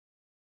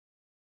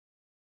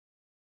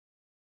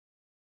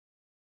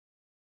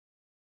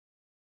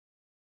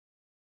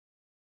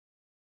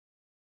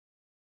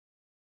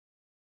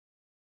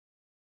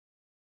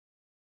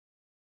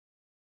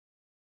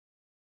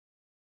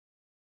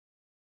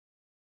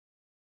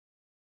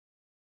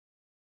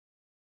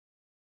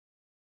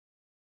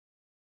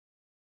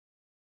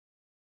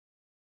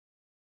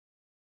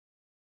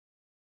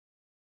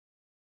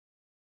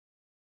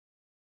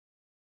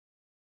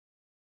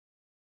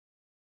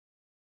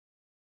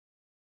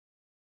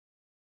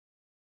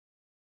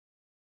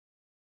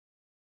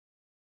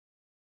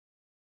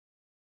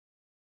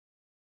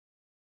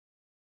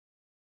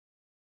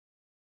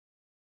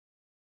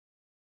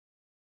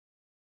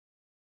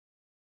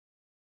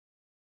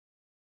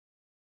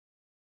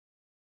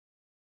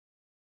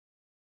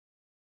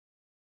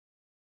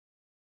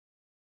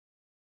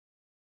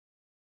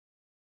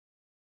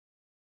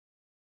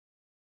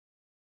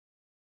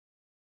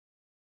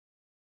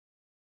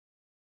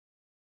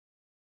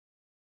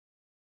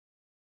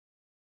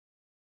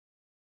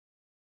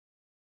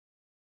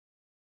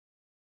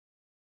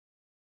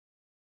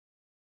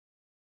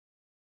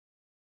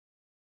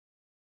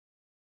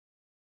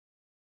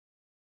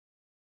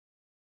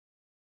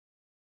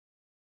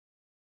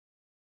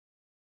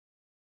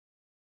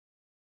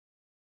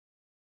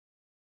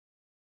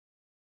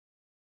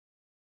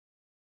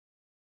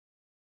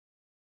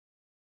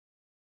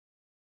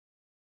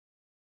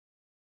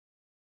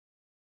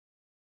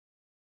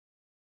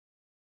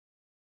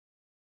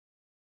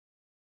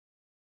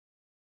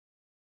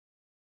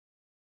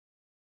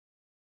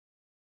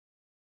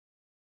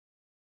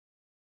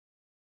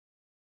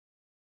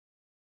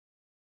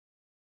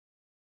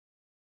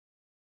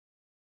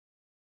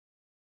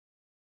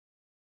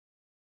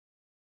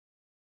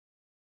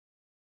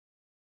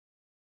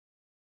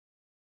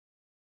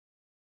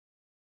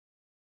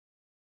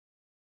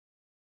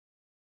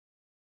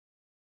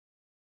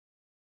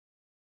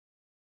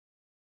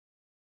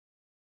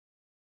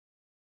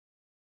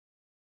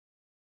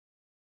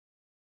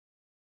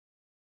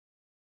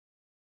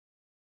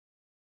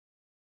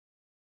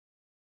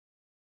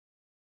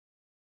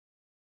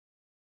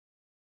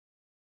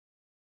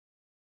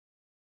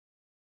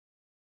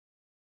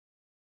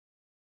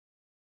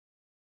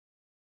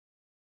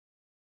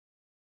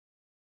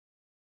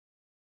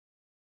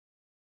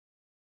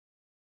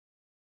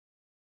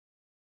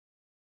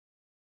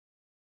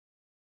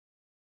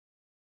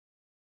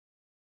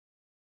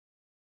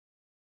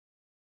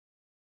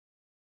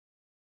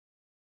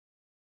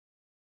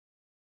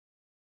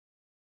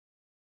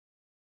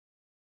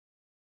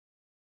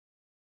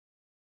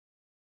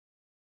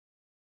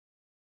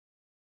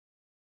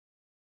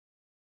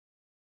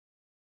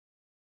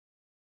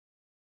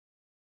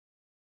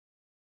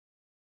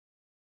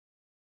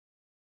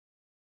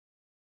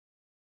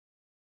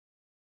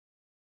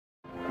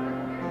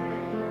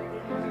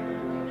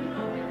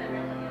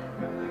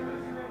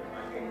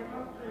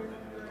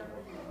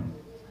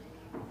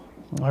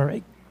All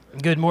right.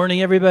 Good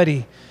morning,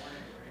 everybody.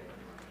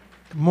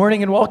 Good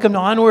morning and welcome to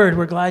Onward.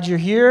 We're glad you're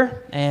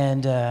here,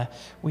 and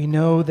we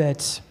know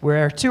that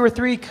where two or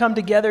three come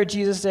together,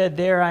 Jesus said,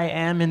 there I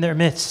am in their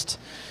midst.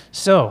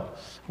 So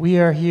we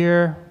are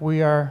here.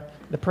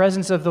 The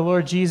presence of the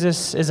Lord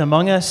Jesus is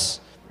among us,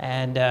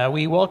 and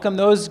we welcome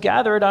those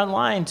gathered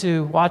online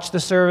to watch the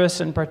service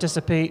and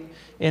participate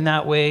in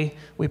that way.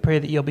 We pray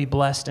that you'll be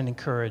blessed and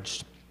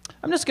encouraged.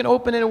 I'm just going to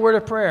open in a word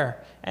of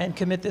prayer and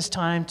commit this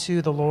time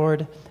to the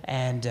Lord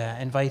and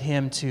invite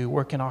Him to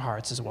work in our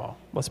hearts as well.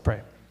 Let's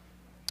pray.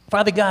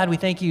 Father God, we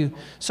thank you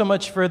so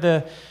much for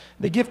the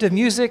gift of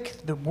music,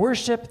 the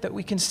worship that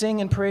we can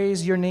sing and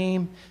praise your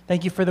name.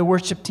 Thank you for the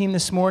worship team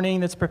this morning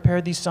that's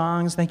prepared these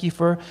songs. Thank you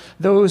for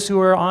those who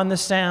are on the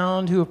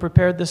sound, who have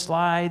prepared the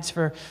slides,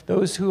 for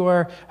those who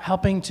are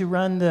helping to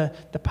run the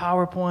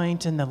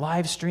PowerPoint and the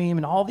live stream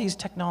and all these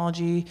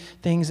technology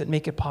things that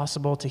make it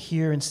possible to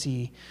hear and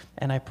see.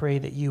 And I pray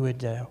that you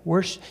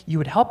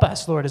would help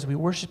us, Lord, as we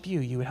worship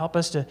you. You would help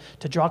us to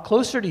draw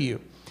closer to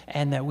you,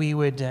 and that we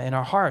would, in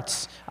our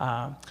hearts,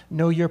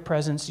 know your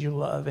presence, your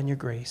love, and your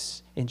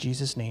grace. In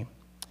Jesus' name,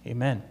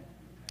 amen.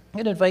 I'm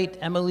going to invite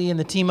Emily and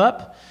the team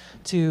up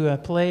to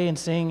play and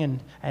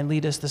sing and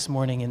lead us this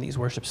morning in these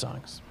worship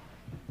songs.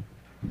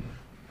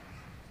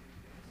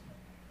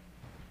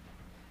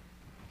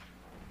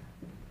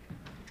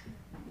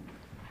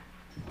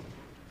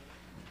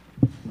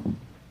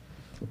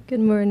 Good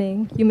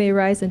morning. You may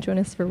rise and join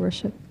us for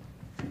worship.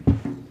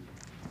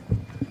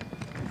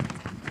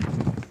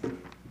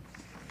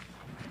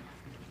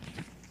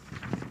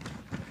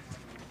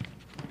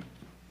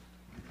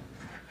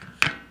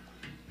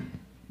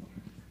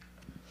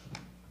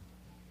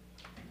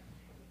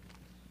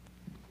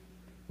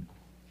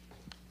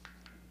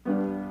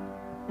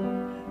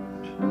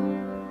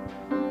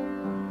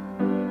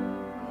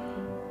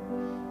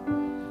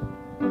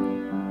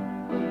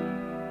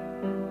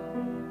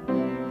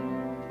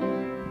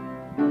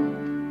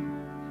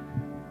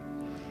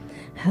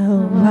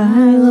 How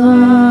I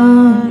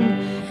long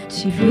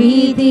to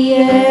breathe the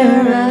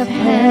air of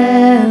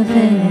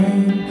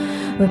heaven,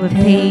 where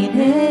pain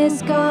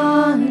is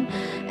gone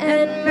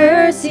and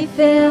mercy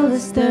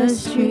fills the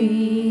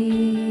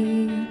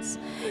streets.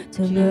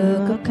 To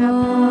look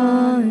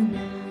upon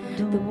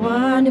the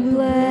one who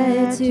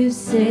bled to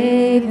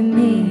save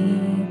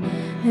me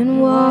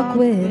and walk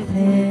with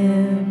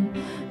him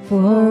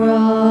for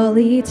all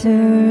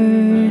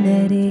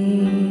eternity.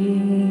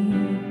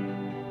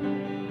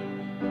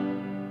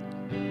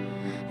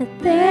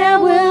 There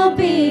will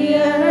be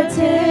a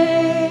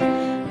day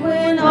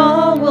when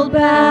all will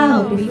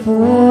bow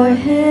before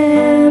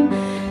him.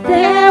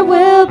 There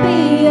will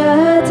be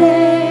a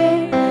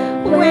day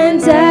when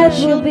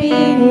death will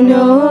be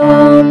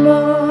no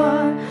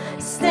more.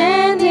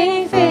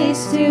 Standing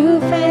face to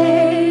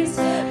face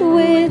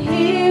with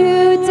he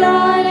who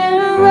died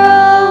and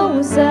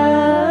rose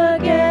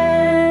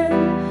again.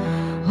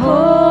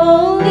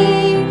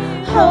 Holy,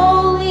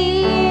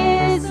 holy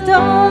is the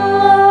Lord.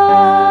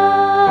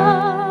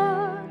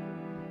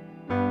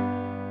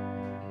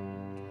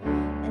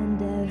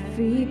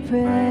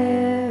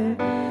 Prayer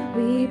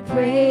we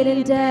prayed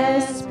in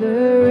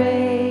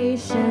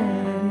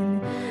desperation,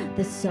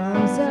 the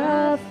songs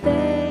of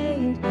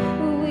faith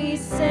we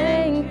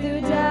sang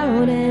through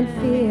doubt and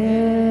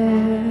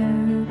fear,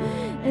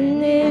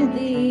 and in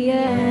the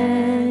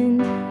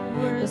end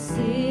we'll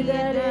see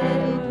that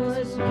it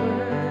was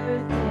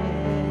worth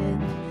it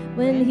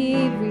when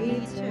he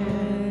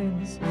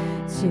returns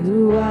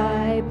to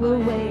wipe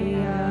away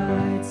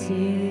our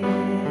tears.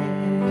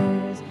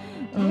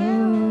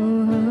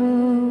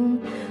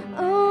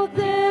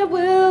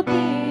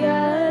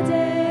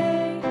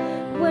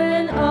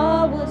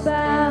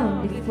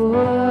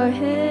 For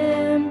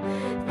him,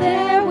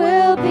 there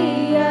will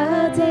be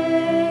a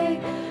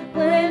day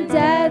when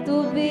death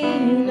will be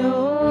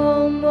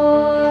no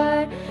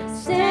more.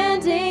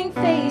 Standing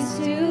face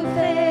to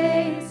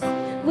face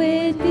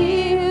with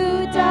he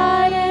who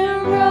died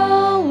and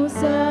rose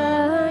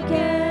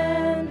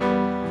again.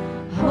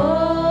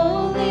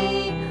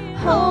 Holy,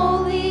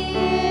 holy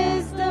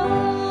is the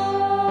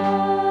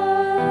Lord.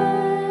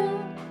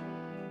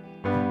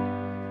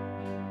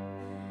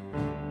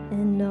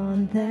 And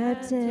on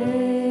that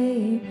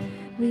day,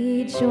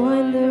 we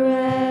join the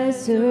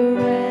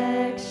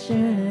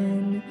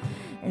resurrection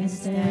and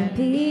stand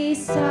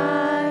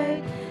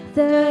beside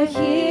the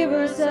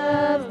heroes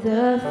of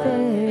the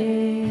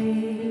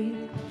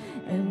faith.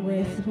 And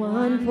with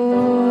one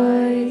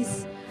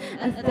voice,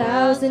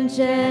 1,000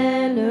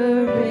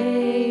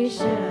 generations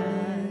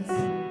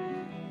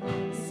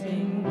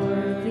sing,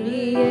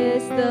 worthy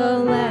is the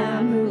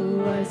Lamb who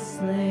was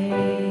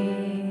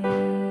slain.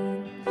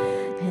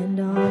 And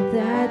on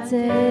that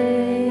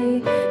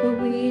day,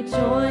 we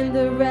join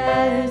the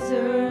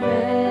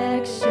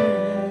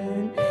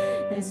resurrection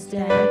and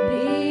stand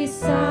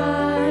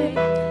beside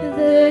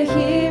the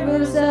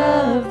heroes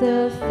of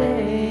the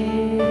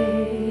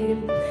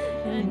faith.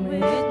 And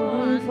with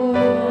one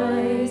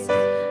voice,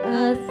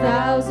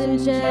 1,000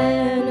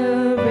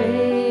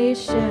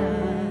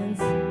 generations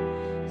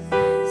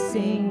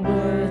sing,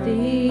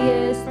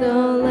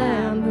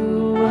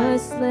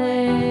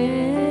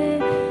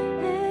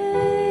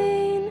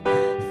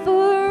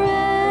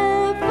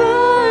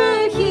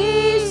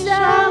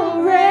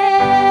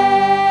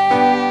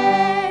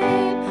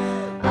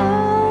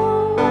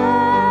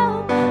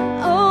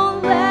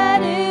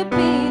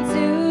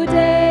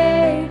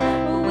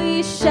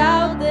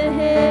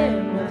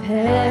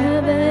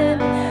 heaven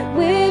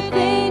with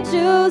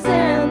angels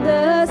and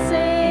the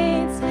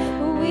saints.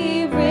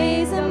 We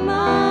raise a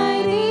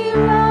mighty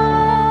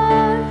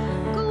roar.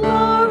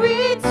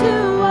 Glory to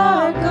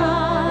our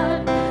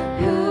God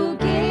who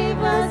gave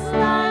us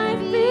life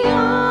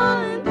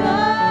beyond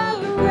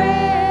the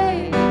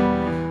grave.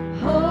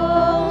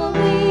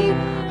 Holy,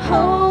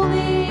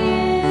 holy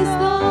is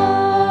the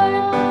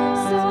Lord.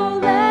 So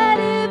let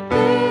it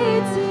be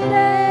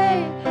today.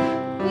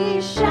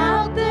 We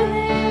shout the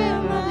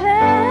hymn of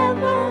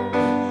heaven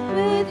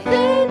with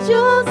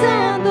angels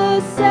and the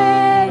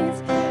saints.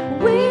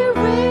 We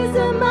raise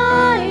a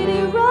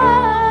mighty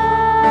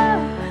roar.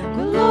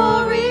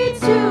 Glory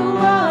to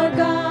our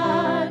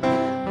God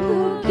who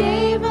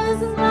gave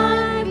us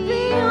life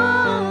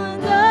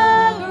beyond the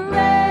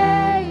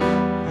grave.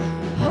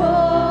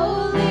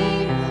 Holy,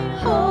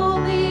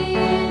 holy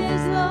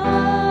is the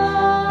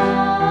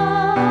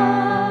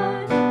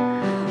Lord.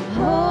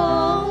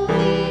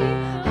 Holy,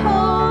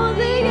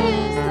 holy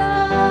is the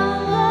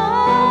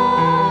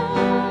Lord.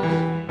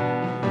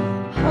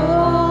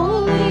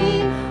 Holy,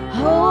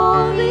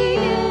 holy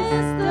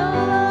is the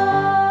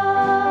Lord.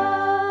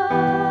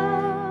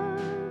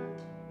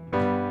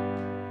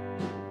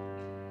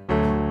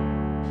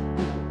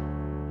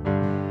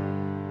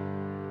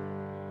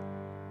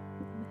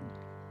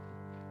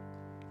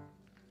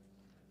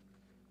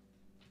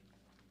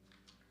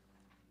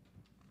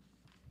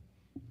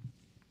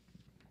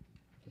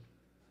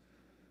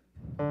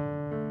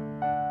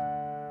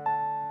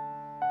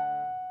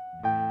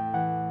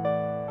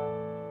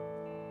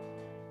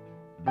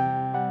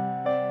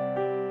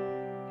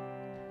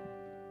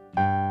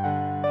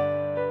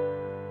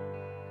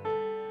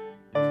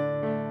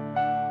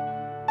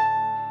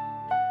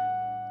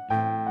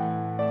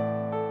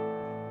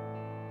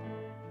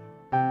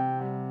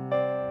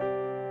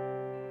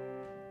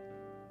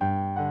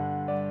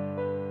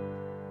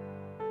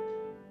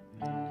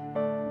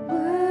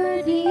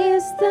 Worthy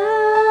is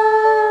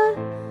the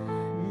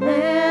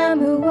Lamb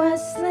who was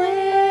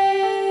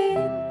slain.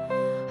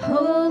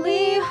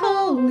 Holy,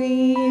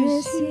 holy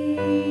is He.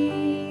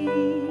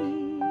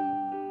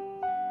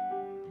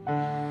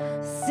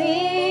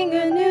 Sing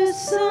a new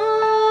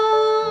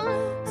song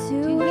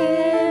to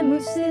Him who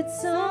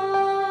sits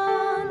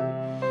on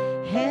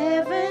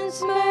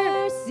heaven's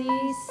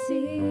mercy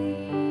seat.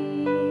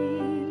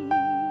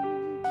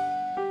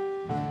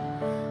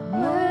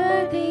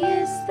 Worthy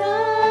is the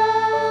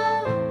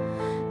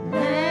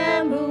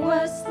Lamb who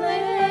was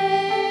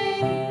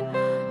slain.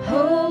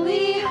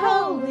 Holy,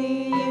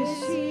 holy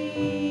is He.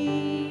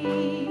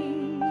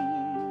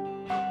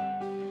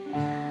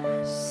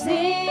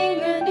 Sing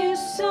a new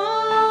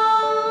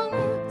song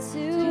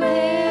to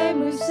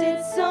Him who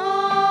sits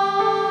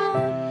on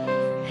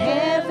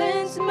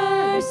heaven's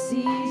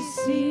mercy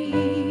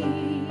seat.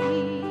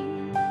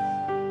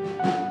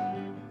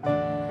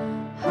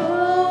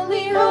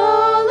 Holy,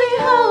 holy,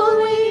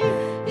 holy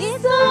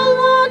is the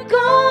Lord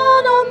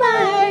God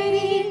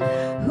Almighty,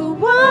 who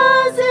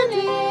was and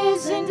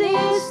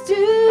is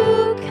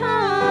to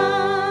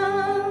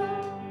come.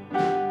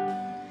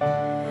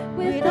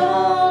 With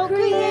all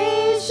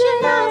creation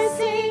I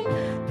sing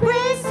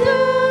praise to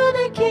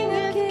the King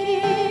of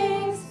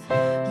Kings.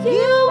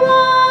 You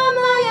are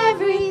my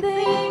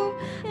everything,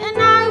 and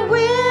I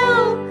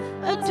will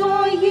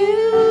adore you.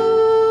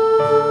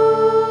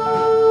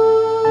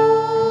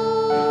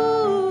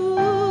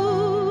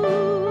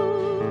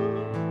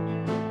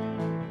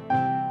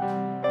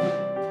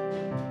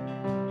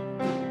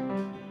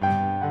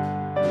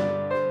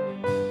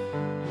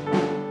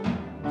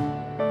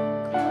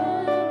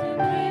 Clothed in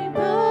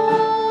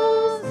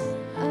rainbows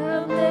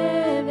of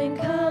living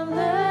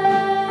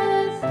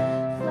colors,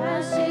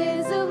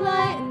 flashes of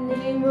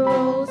lightning,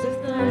 rolls of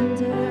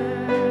thunder.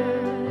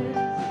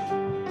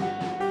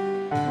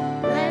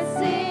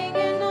 Blessing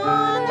and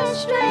honor,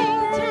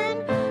 strength and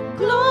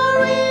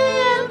glory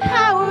and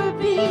power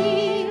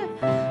be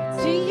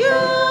to you,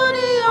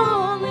 the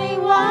only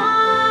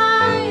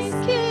wise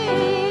King.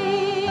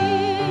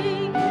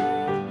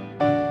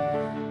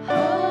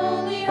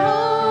 Holy,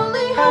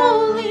 holy,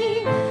 holy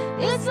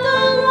is the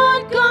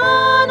Lord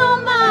God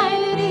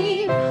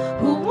Almighty,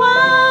 who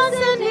was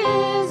and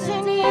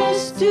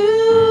is to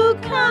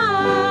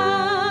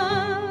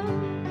come.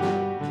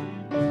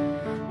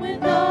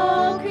 With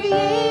all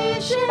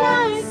creation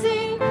I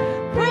sing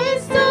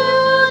praise to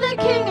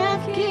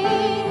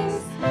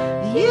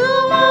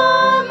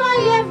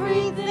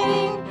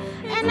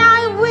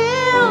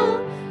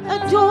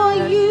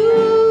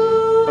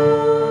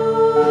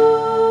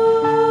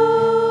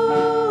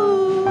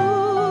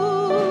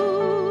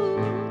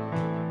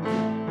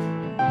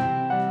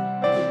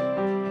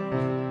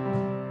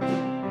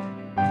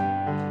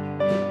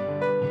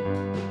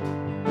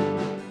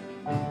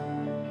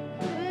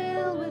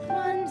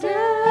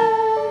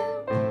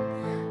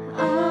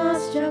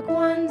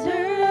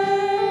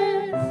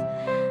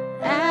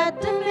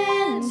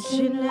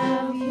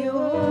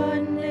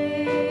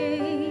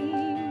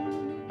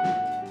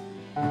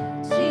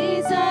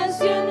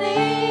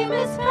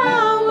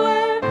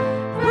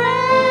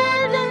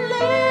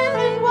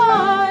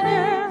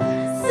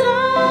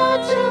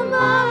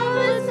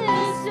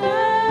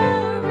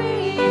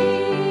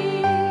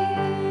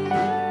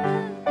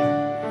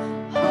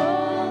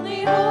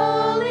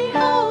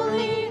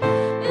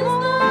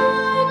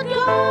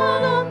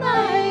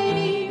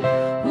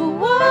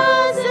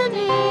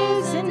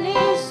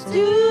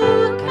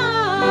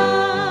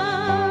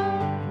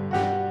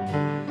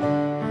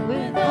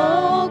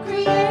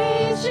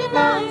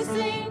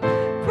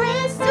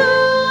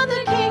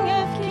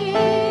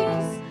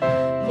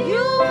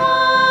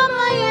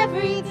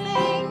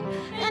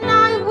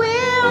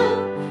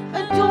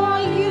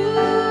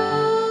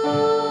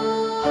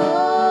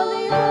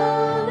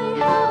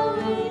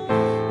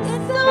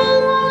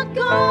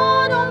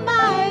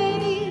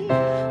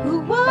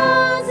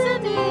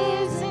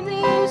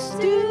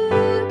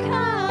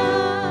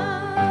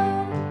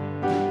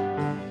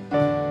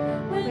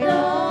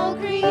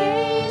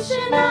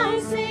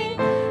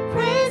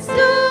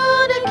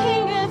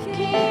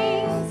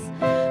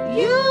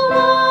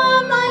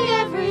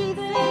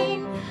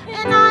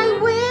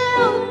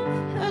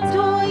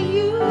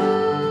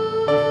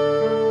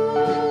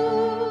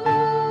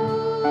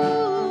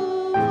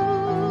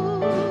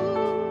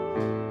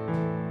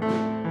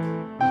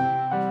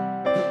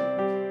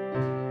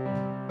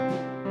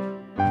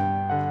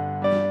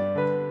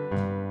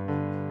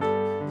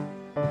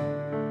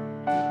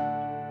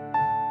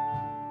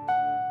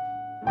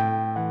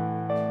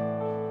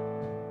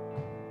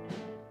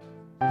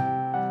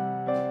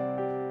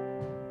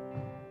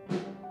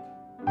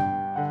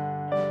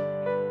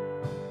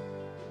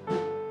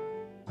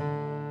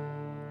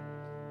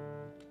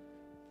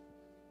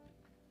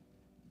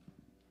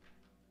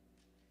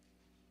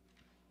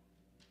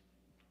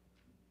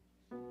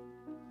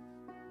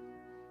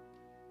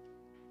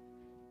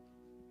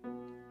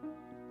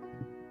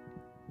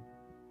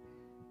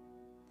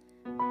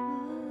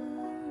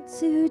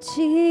to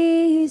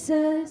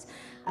Jesus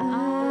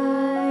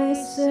I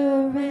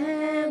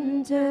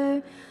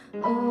surrender.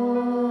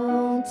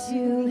 All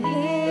to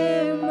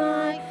Him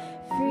I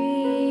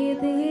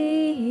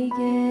freely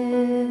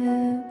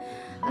give.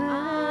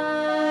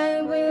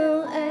 I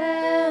will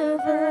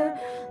ever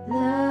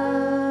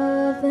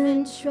love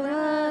and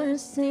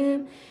trust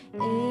Him,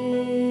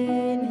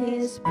 in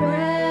His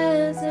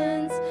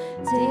presence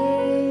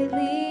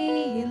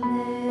daily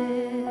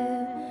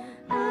live.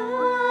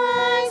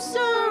 I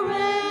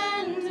surrender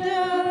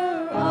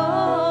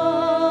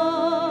all.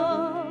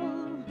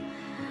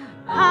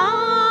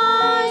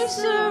 I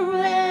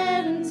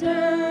surrender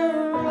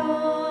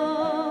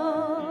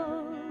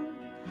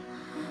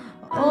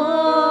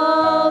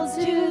all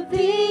to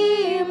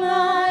Thee,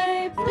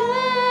 my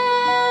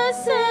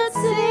blessed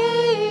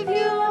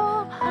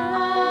Savior.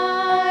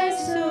 I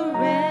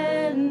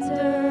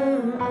surrender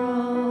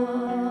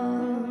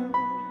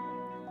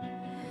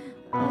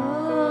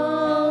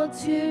all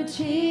to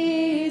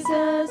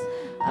Jesus.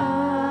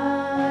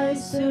 I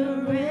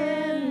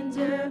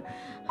surrender.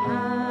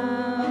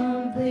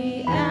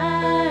 Humbly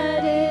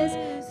at His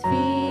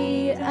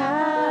feet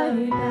I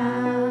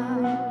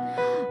bow.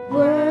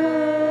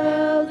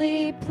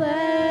 Worldly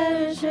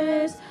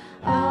pleasures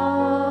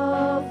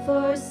all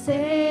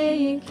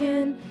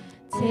forsaken.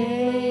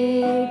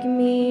 Take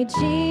me,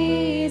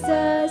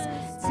 Jesus,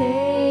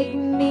 take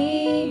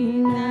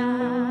me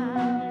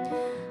now.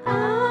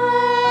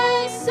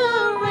 I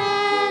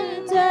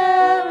surrender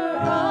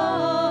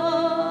all.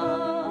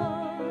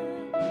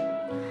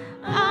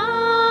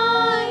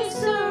 I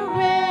surrender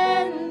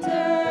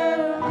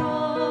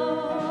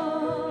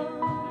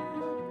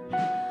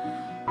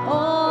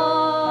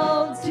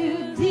all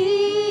to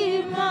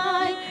Thee,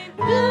 my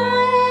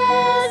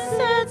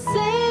blessed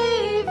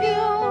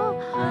Savior.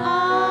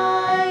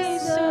 I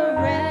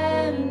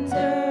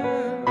surrender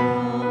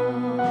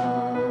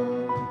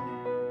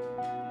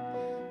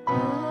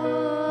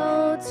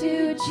all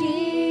to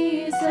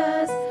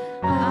Jesus.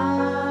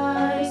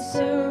 I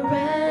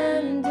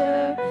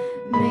surrender.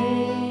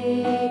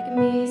 Make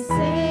me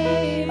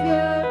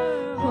Savior,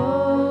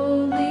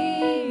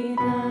 wholly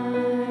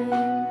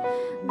Thine.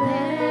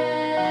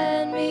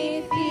 Let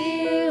me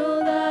feel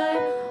Thy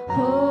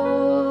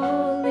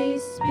Holy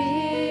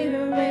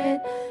Spirit.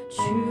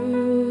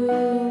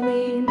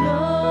 Truly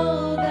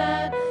know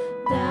that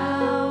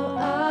Thou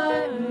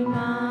art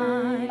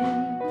mine.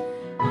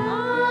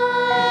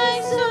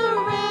 I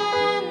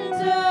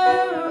surrender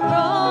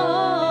all.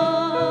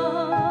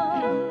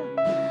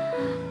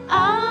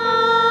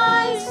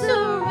 I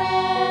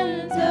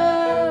surrender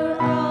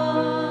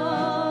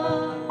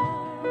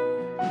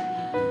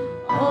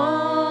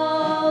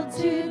all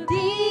to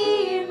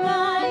Thee,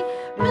 my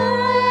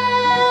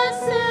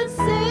blessed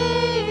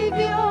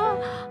Savior.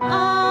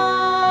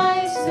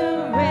 I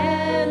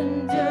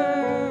surrender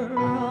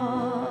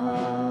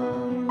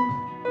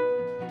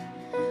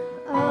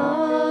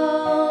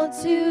all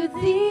to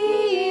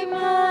Thee,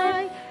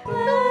 my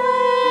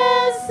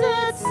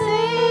blessed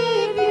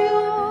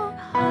Savior.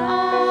 I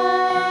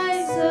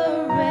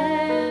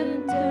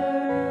surrender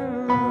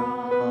all.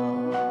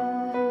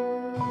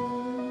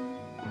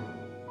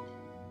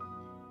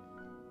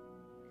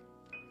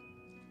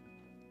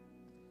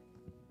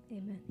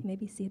 Amen. You may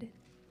be seated.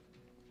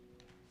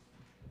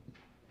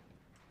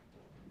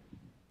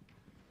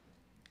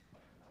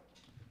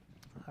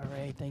 All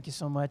right, thank you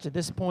so much. At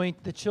this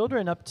point, the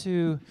children up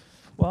to,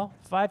 well,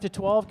 5 to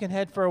 12 can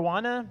head for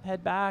Awana,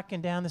 head back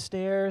and down the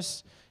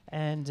stairs.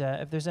 And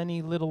if there's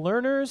any little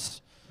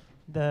learners,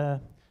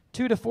 the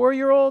 2 to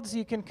 4-year-olds,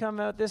 you can come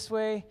out this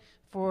way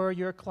for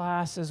your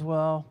class as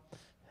well.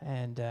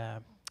 And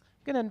I'm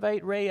going to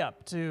invite Ray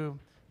up to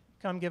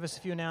come give us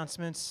a few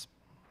announcements.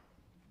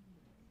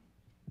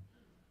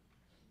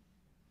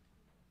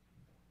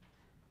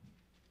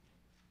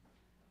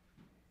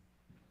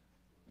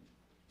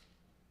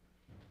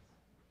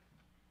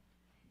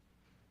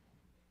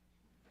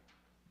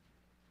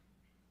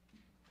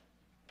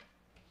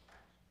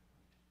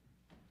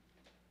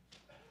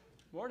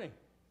 Morning.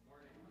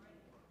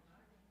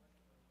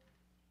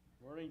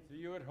 Morning to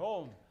you at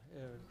home.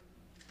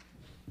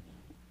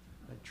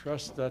 I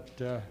trust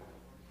that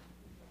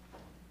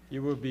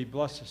you will be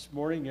blessed this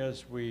morning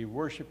as we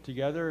worship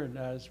together and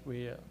as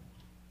we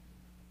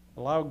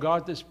allow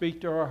God to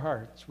speak to our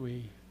hearts.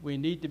 We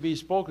need to be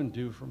spoken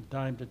to from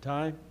time to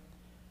time.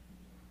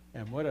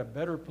 And what a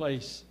better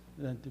place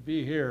than to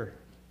be here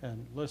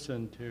and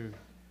listen to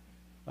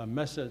a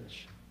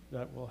message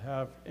that will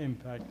have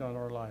impact on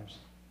our lives.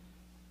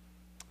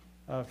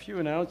 A few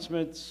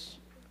announcements.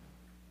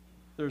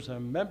 There's a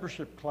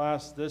membership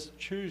class this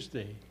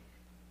Tuesday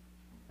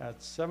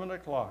at 7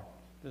 o'clock.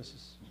 This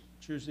is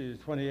Tuesday the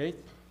 28th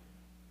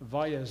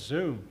via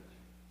Zoom.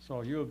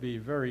 So you'll be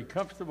very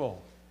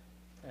comfortable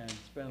and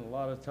spend a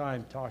lot of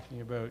time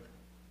talking about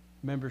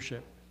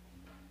membership.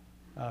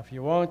 If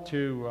you want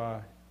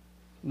to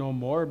know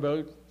more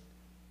about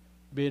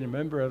being a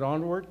member at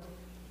Onward,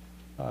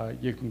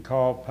 you can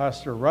call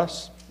Pastor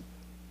Russ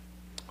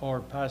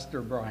or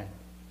Pastor Bryan.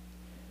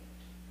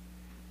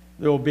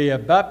 there will be a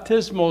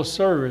baptismal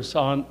service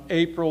on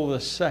April the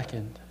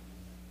 2nd.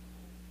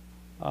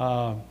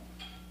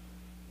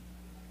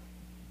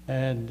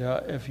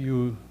 If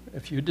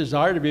you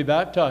desire to be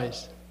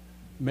baptized,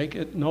 make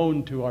it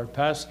known to our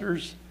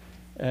pastors,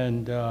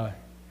 and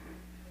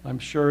I'm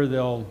sure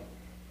they'll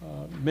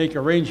make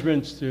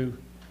arrangements to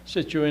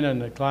sit you in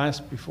the class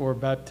before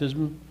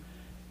baptism,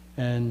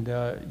 and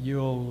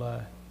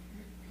you'll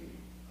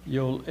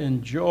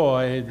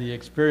enjoy the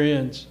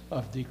experience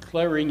of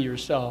declaring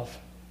yourself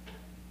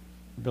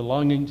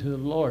belonging to the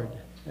Lord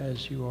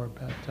as you are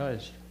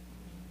baptized.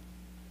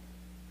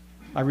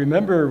 I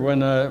remember when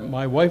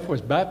my wife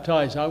was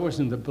baptized, I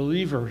wasn't a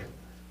believer,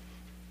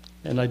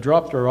 and I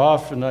dropped her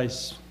off, and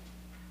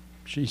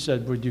she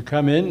said, "Would you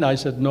come in?" I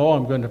said, "No,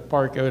 I'm going to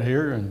park out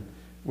here and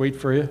wait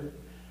for you."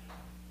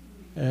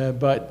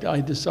 But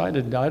I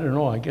decided, I don't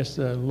know, I guess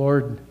the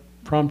Lord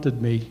prompted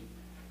me,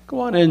 go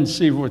on in and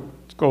see what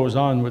goes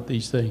on with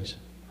these things.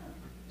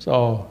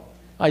 So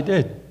I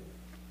did.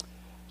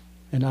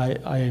 And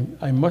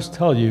I must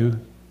tell you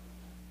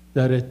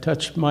that it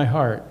touched my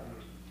heart.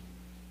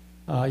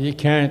 You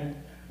can't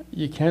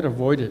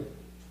avoid it.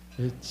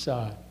 It's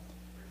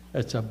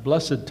a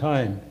blessed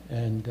time,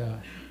 and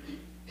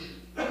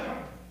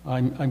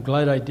I'm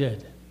glad I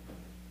did.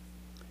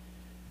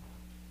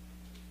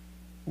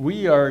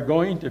 We are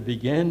going to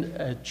begin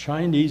a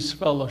Chinese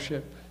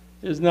fellowship.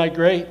 Isn't that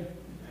great?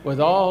 With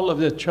all of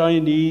the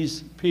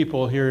Chinese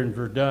people here in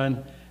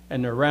Verdun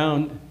and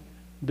around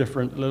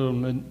different little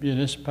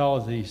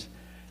municipalities.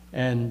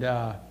 And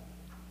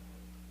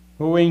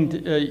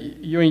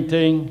Yuing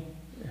Ting,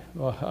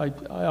 well,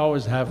 I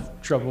always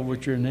have trouble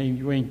with your name,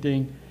 Yuing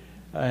Ting,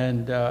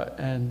 and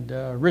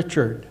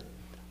Richard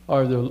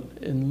are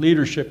in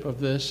leadership of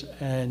this,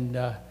 and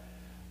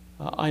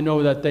I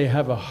know that they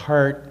have a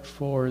heart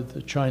for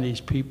the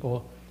Chinese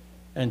people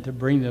and to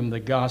bring them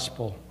the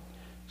gospel.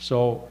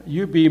 So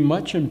you be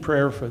much in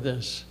prayer for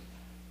this.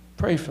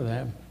 Pray for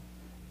them,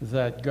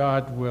 that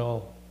God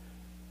will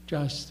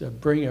just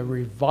bring a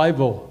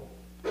revival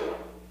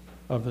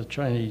of the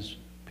Chinese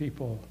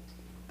people.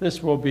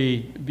 This will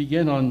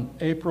begin on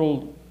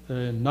April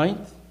the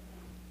 9th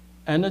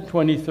and the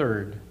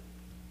 23rd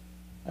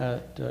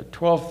at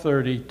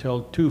 12:30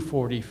 till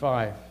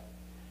 2:45.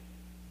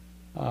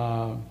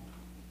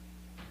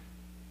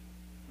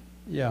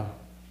 Yeah.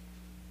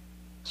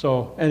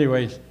 So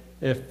anyways,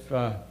 if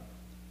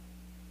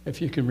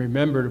you can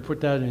remember to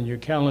put that in your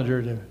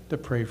calendar to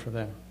pray for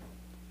them.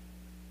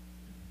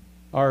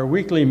 Our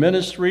weekly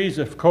ministries,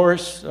 of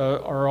course,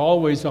 are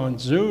always on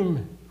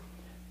Zoom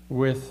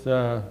with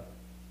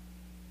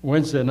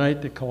Wednesday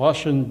night, the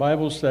Colossian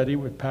Bible study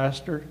with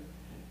Pastor,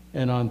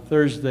 and on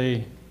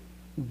Thursday,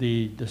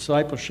 the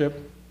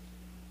discipleship,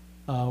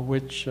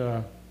 which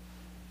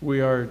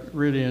we are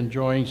really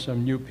enjoying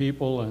some new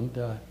people,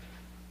 and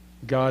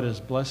God is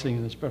blessing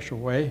in a special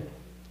way.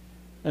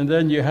 And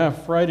then you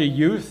have Friday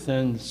Youth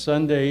and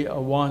Sunday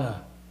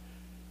Awana.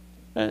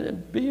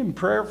 And be in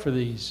prayer for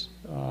these.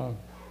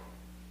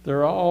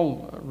 They're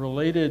all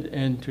related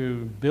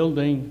into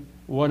building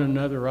one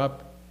another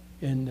up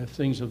in the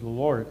things of the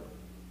Lord.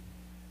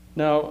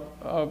 Now,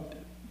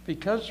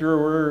 because there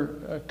were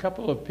a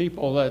couple of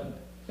people that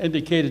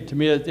indicated to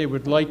me that they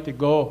would like to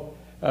go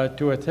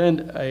to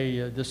attend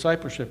a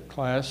discipleship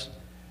class,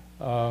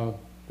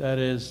 that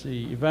is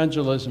the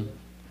evangelism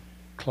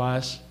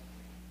class,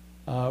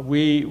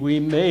 we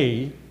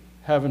may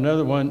have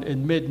another one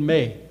in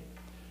mid-May.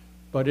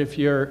 But if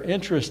you're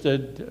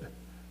interested,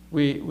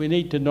 we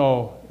need to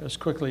know as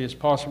quickly as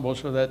possible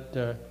so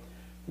that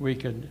we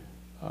can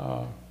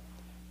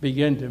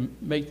begin to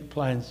make the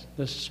plans,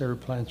 necessary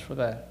plans for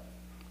that.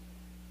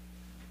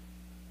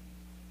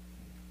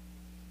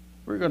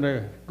 We're going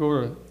to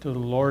go to the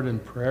Lord in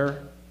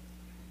prayer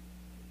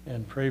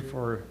and pray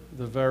for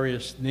the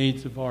various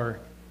needs of our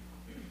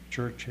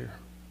church here.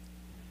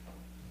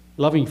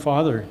 Loving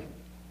Father,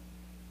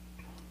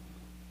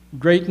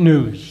 great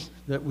news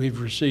that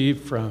we've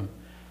received from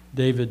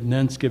David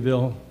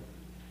Nenskeville,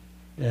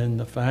 and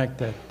the fact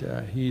that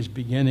he's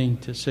beginning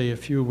to say a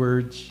few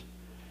words.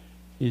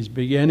 He's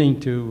beginning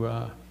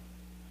to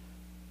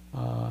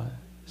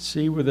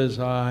see with his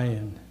eye.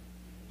 And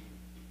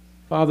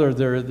Father,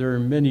 there are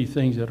many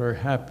things that are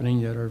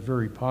happening that are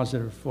very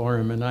positive for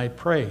him, and I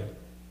pray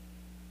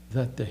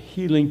that the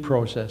healing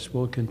process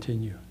will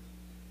continue,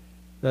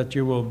 that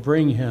you will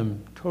bring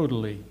him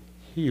totally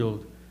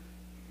healed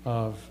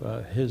of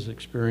his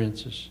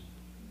experiences.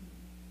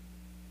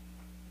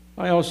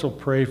 I also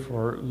pray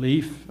for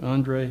Leaf,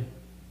 Andre.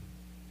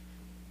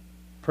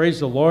 Praise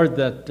the Lord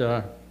that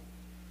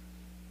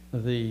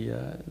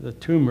the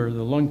tumor,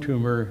 the lung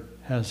tumor,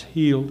 has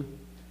healed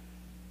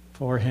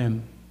for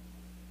him.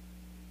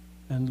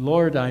 And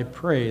Lord, I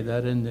pray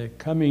that in the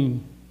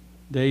coming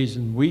days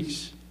and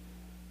weeks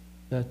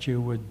that you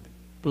would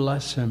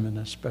bless him in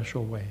a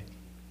special way.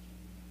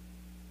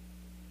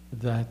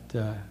 That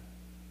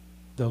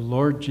the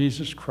Lord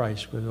Jesus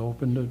Christ would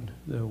open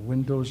the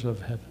windows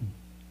of heaven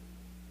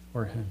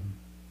for him.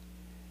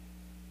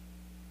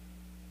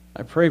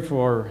 I pray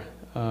for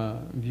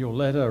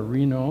Violetta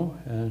Reno,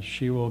 and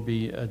she will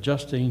be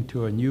adjusting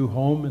to a new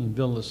home in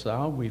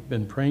Villasal. We've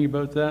been praying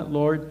about that,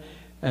 Lord,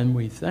 and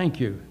we thank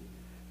you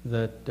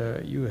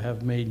that you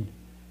have made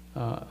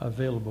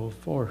available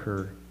for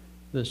her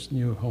this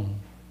new home.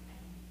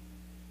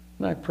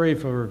 And I pray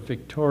for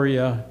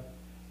Victoria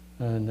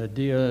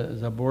Nadia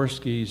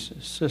Zaborski's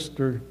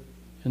sister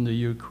in the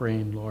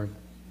Ukraine, Lord.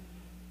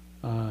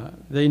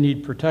 They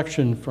need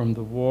protection from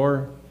the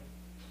war,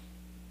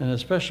 and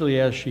especially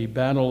as she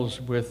battles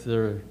with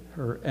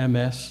her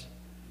MS.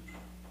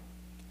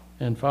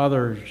 And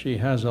Father, she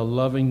has a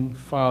loving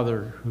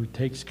Father who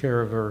takes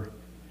care of her.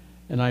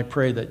 And I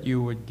pray that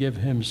you would give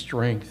him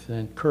strength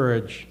and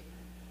courage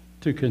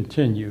to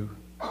continue.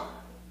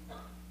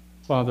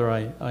 Father,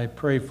 I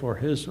pray for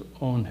his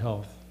own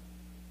health.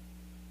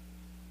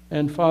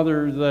 And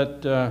Father,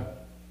 that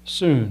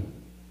soon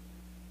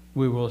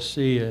we will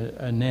see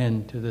an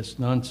end to this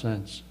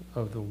nonsense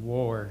of the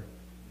war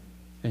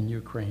in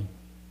Ukraine.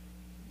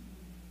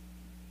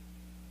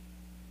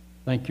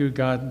 Thank you,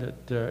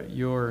 God, that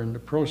you're in the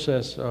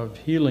process of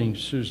healing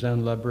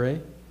Suzanne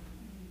Labre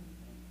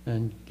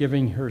and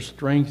giving her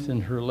strength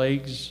in her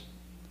legs.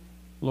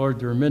 Lord,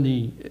 there are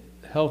many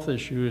health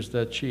issues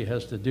that she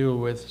has to deal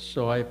with,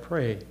 so I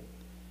pray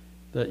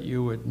that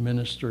you would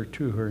minister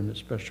to her in a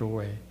special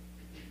way.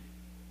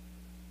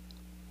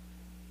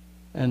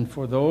 And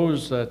for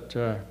those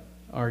that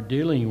are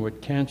dealing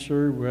with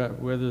cancer,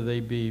 whether they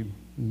be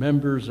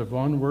members of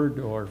Onward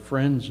or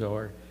friends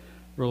or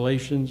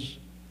relations,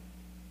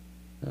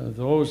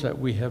 those that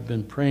we have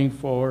been praying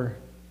for,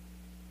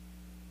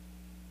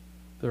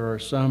 there are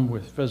some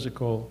with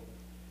physical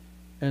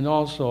and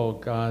also,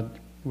 God,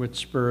 with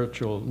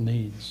spiritual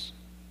needs.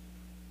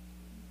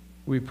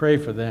 We pray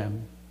for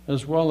them,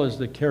 as well as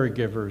the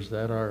caregivers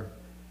that are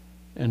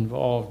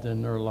involved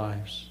in their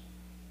lives.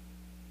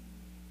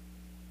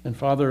 And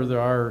Father,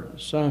 there are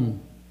some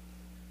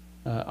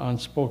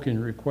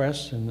unspoken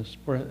requests, and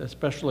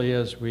especially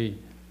as we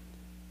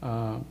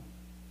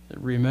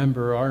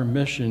remember our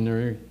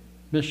missionary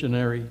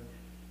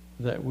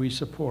that we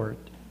support.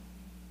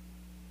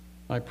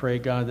 I pray,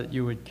 God, that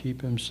you would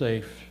keep him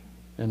safe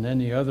and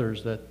any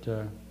others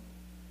that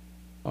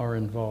are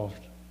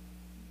involved.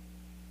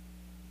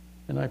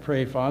 And I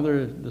pray,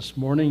 Father, this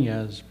morning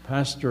as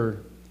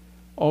Pastor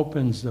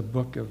opens the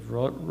book of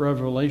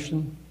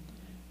Revelation,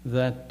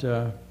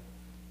 that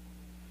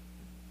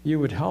you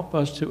would help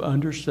us to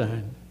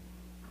understand,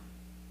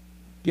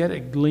 get a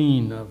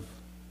glean of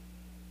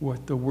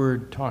what the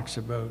Word talks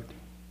about.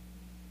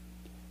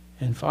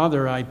 And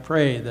Father, I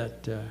pray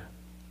that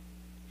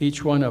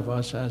each one of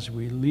us, as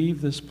we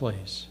leave this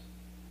place,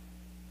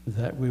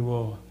 that we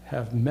will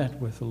have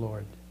met with the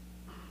Lord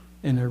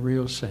in a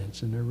real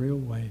sense, in a real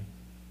way.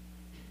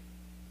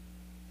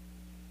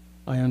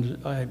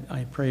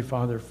 I pray,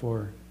 Father,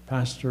 for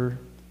Pastor,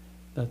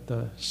 that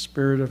the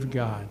Spirit of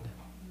God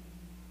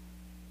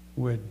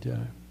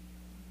would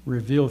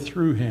reveal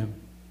through him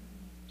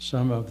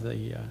some of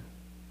the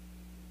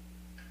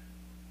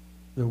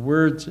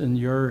words in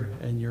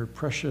your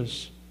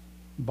precious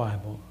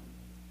Bible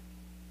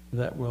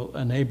that will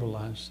enable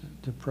us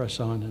to press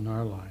on in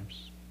our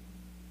lives.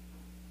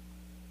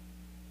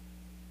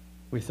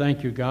 We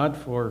thank you, God,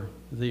 for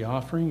the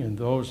offering and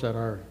those that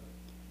are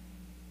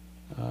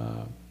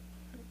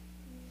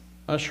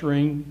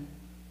ushering.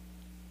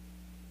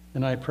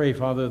 And I pray,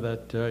 Father,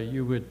 that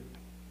you would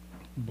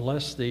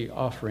bless the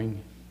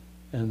offering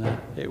and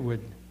that it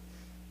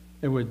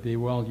would be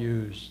well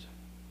used.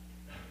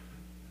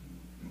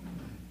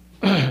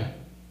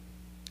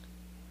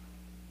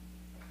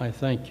 I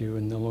thank you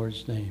in the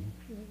Lord's name.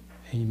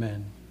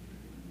 Amen.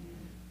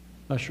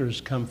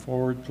 Ushers, come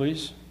forward,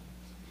 please.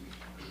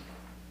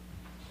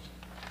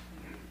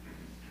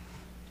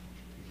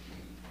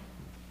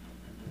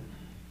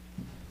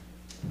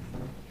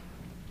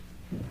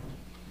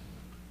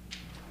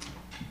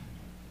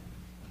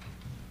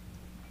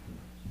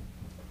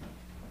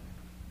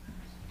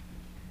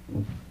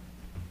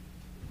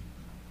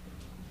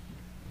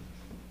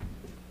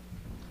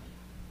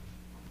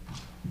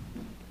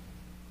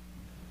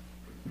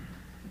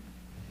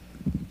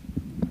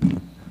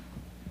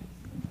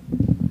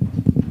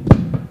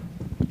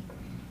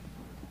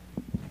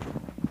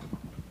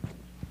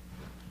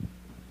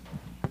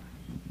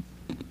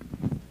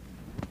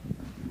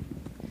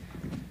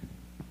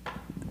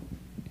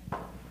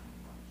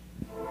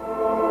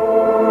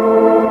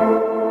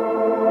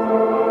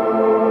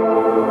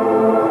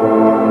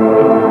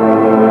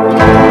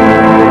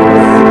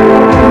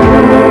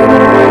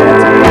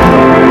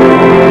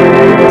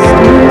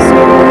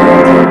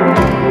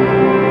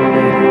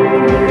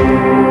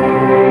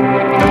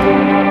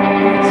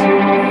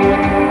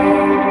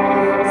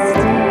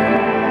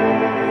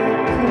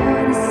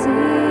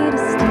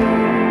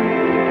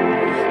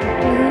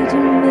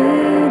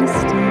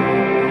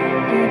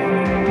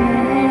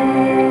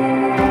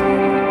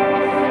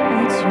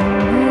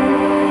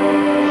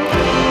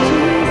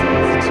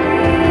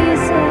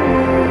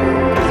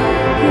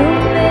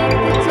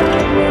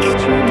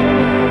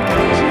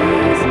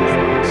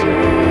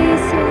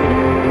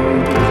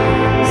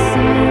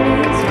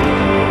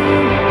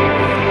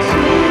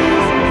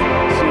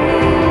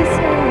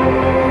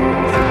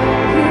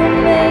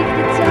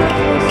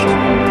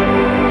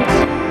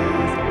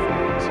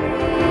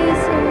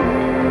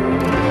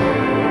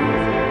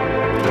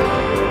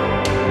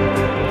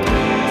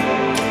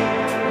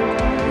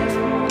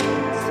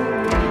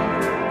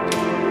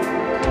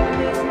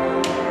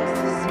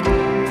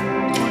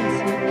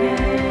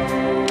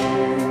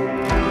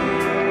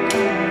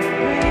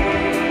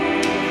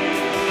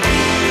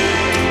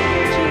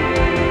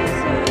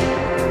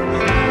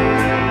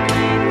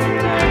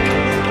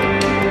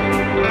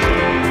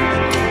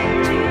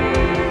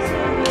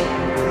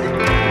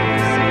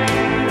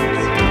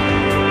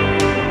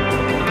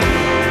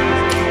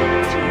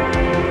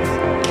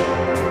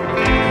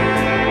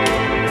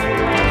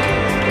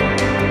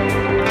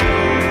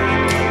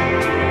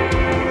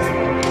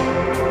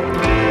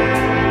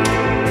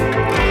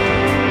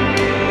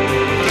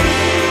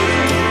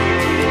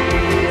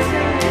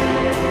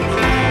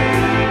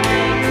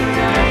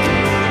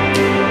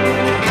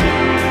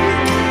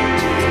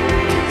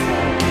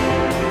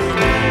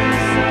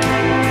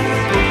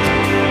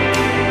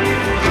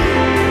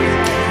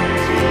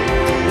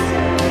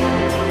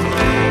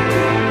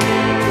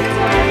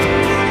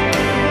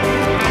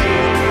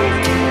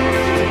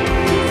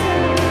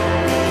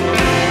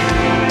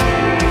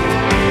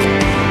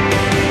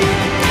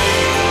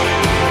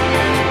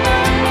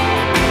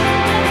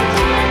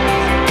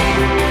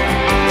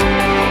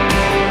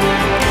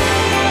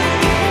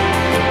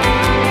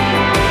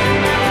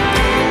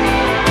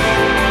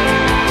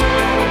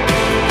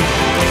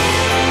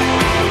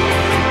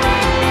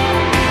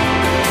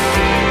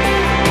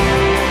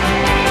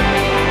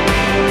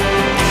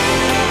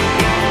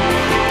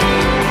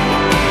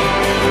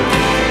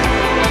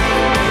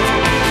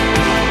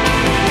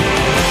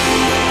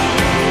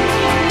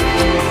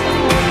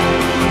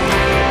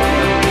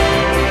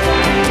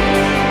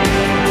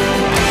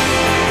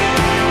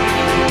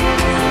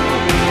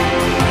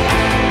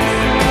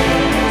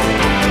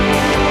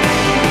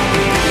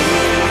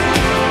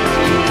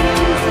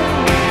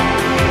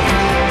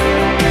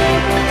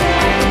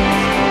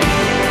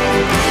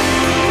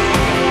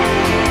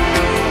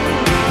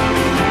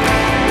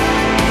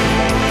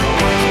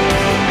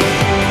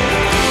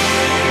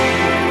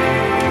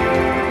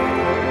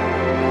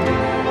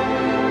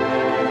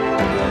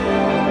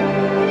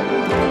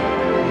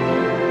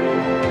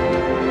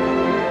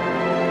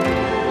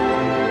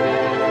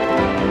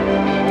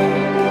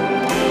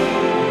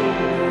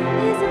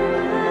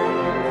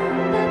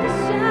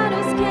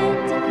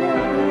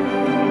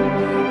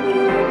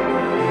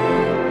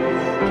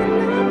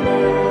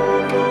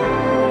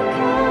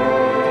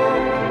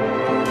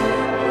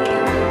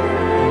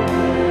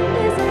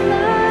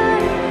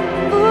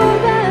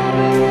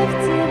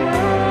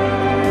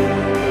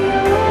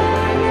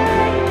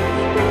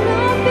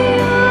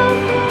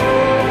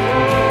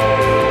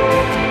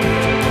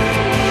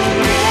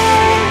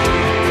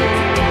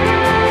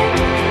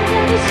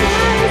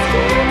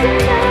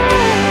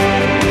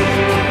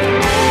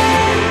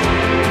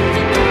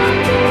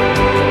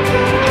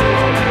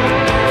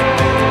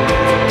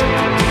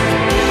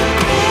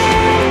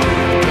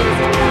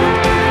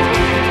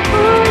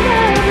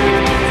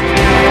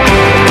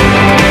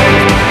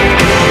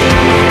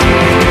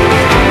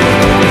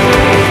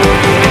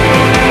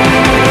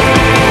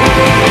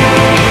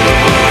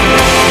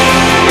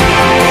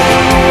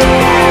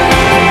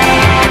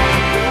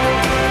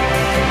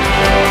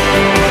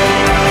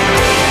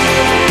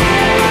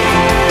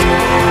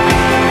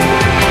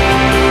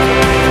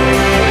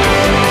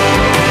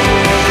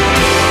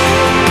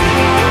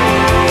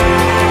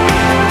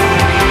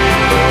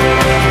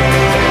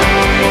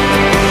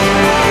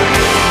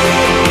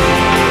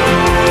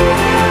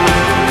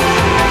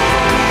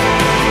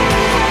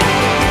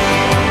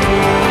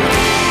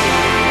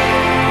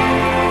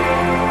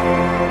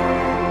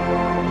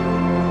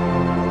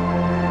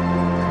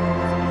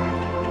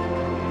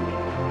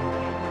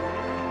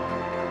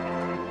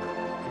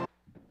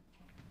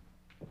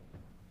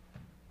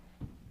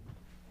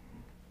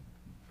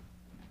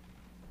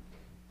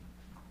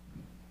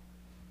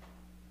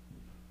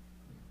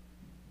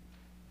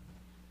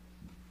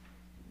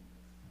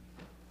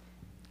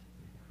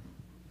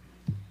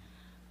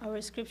 Our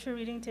scripture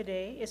reading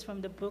today is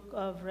from the book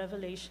of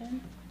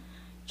Revelation,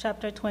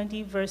 chapter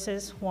 20,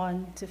 verses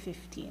 1 to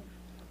 15.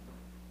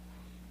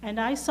 And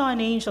I saw an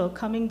angel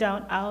coming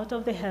down out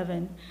of the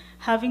heaven,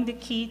 having the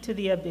key to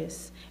the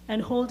abyss,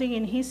 and holding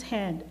in his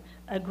hand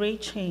a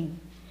great chain.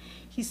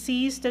 He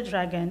seized the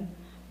dragon,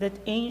 that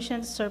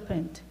ancient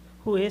serpent,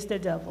 who is the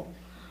devil,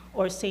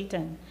 or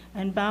Satan,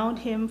 and bound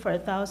him for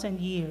 1,000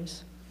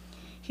 years.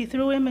 He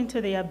threw him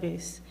into the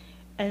abyss,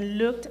 and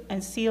looked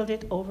and sealed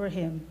it over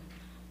him,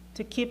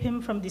 to keep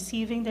him from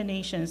deceiving the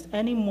nations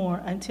any more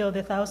until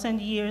the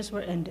 1,000 years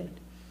were ended.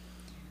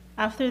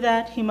 After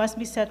that, he must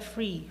be set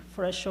free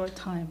for a short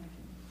time.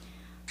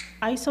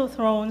 I saw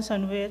thrones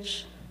on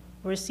which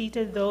were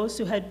seated those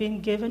who had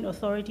been given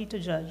authority to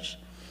judge,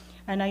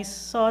 and I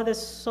saw the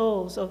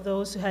souls of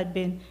those who had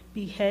been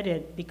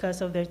beheaded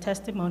because of their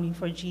testimony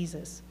for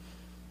Jesus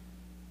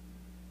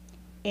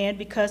and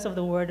because of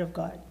the word of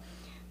God.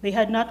 They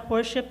had not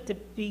worshipped the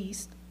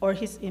beast or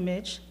his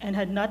image, and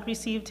had not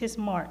received his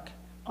mark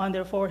on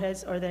their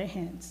foreheads or their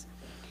hands.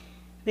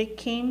 They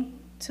came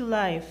to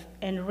life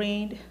and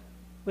reigned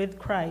with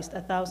Christ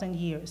 1,000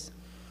 years.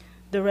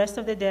 The rest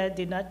of the dead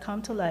did not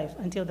come to life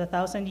until the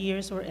 1,000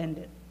 years were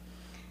ended.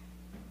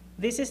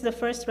 This is the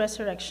first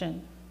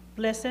resurrection.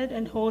 Blessed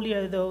and holy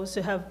are those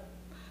who have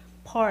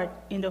part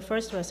in the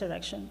first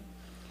resurrection.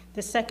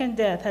 The second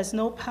death has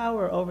no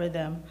power over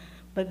them,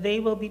 but they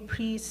will be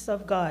priests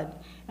of God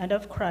and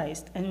of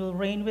Christ, and will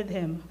reign with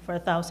him for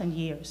 1,000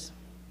 years.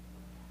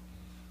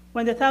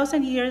 When the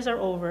 1,000 years are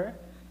over,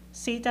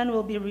 Satan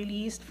will be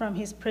released from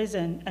his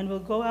prison and will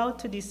go out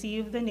to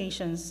deceive the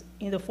nations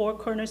in the four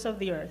corners of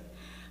the earth,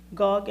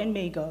 Gog and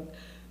Magog,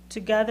 to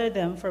gather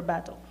them for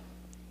battle.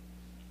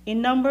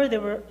 In number,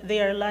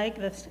 they are like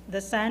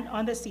the sand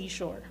on the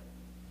seashore.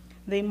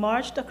 They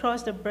marched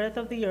across the breadth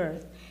of the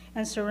earth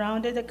and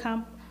surrounded the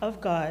camp of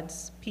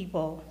God's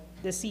people,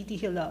 the city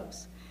he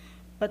loves.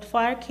 But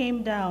fire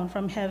came down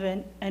from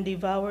heaven and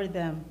devoured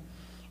them,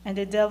 and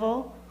the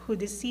devil who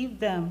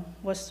deceived them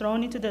was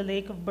thrown into the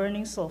lake of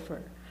burning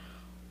sulfur,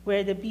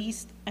 where the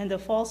beast and the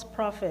false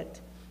prophet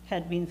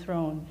had been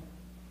thrown.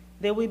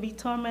 They will be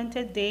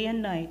tormented day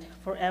and night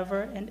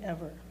forever and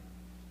ever.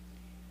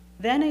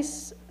 Then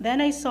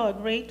I saw a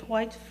great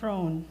white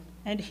throne,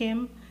 and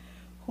him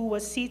who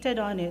was seated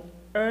on it.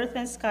 Earth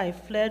and sky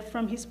fled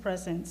from his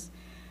presence,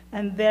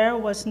 and there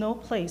was no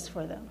place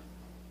for them.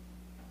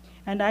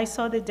 And I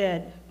saw the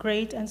dead,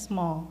 great and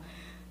small,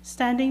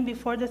 standing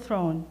before the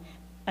throne,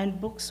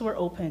 and books were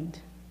opened.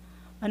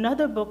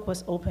 Another book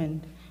was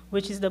opened,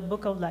 which is the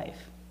book of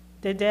life.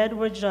 The dead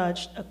were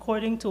judged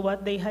according to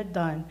what they had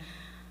done,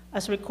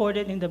 as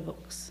recorded in the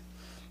books.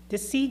 The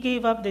sea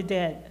gave up the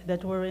dead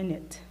that were in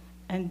it,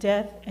 and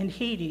death and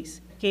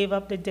Hades gave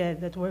up the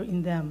dead that were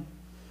in them.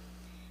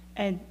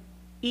 And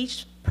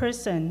each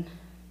person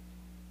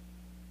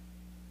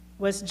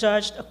was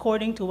judged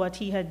according to what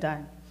he had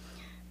done.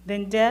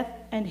 Then death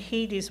and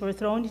Hades were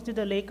thrown into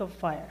the lake of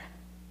fire.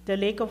 The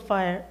lake of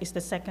fire is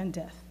the second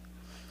death.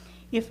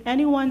 If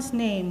anyone's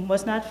name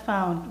was not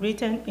found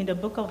written in the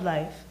book of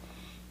life,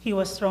 he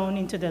was thrown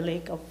into the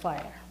lake of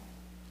fire.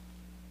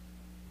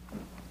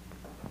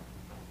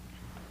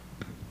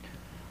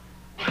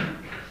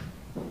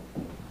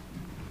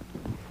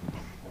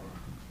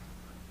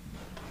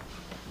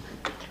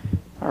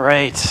 All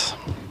right.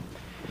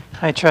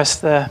 I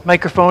trust the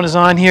microphone is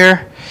on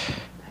here.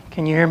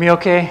 Can you hear me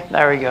okay?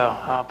 There we go.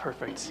 Oh,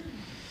 perfect.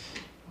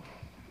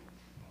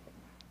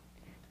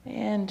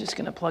 And just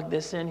going to plug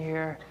this in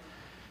here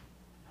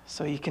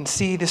so you can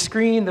see the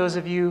screen. Those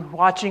of you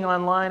watching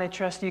online, I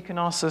trust you can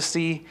also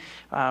see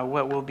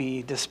what will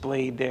be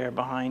displayed there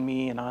behind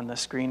me and on the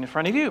screen in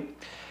front of you.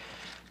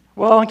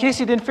 Well, in case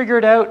you didn't figure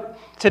it out,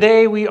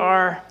 today we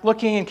are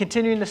looking and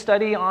continuing the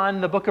study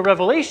on the book of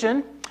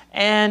Revelation,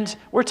 and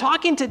we're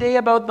talking today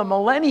about the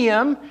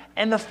millennium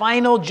and the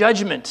final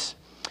judgment.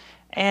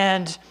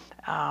 And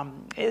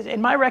in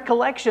my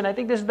recollection, I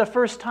think this is the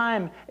first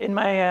time in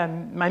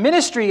my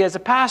ministry as a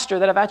pastor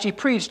that I've actually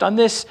preached on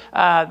this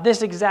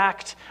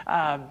exact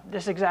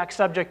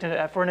subject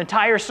for an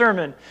entire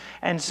sermon.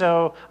 And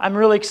so I'm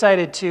really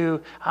excited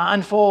to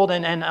unfold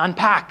and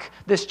unpack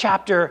this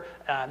chapter,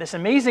 this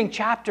amazing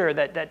chapter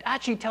that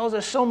actually tells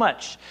us so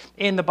much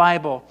in the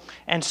Bible.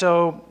 And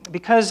so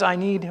because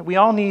we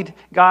all need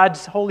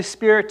God's Holy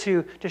Spirit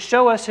to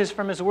show us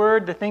from His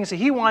Word, the things that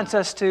He wants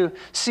us to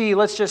see,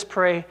 let's just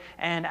pray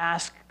and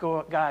ask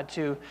God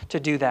to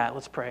do that.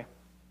 Let's pray.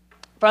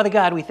 Father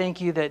God, we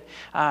thank you that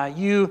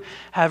you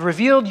have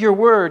revealed your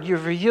word.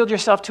 You've revealed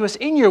yourself to us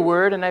in your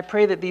word, and I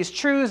pray that these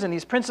truths and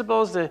these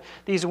principles,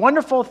 these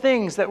wonderful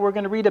things that we're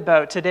going to read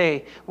about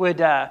today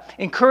would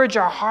encourage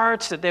our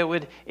hearts, that they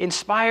would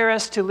inspire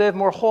us to live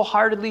more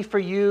wholeheartedly for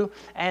you,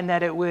 and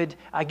that it would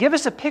give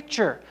us a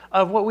picture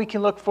of what we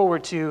can look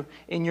forward to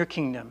in your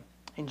kingdom.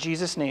 In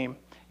Jesus' name,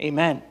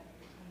 amen.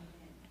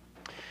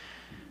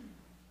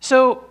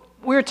 So,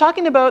 we're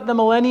talking about the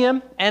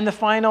millennium and the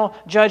final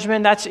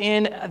judgment. That's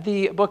in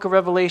the book of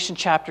Revelation,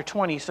 chapter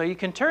 20. So you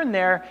can turn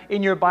there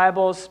in your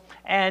Bibles.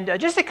 And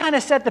just to kind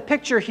of set the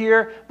picture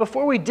here,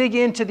 before we dig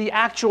into the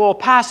actual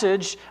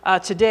passage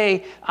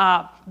today,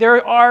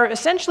 there are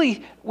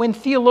essentially, when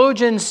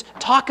theologians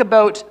talk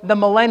about the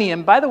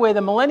millennium, by the way,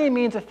 the millennium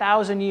means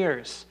 1,000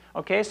 years.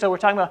 Okay, so we're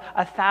talking about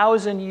a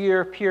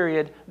 1,000-year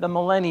period, the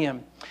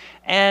millennium.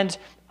 And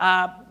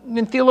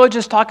when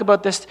theologians talk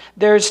about this,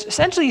 there's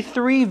essentially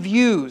three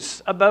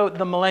views about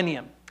the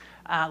millennium.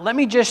 Let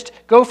me just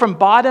go from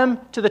bottom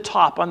to the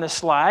top on this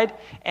slide.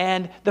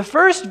 And the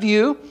first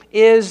view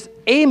is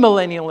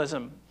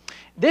amillennialism.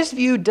 This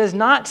view does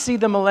not see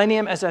the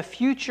millennium as a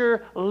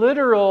future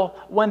literal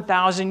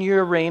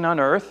 1,000-year reign on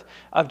earth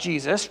of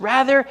Jesus.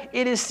 Rather,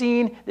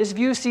 this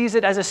view sees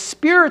it as a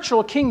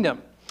spiritual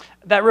kingdom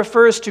that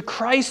refers to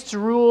Christ's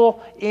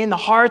rule in the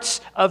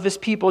hearts of his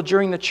people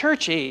during the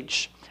church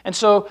age. And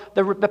so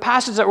the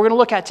passage that we're going to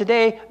look at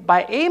today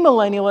by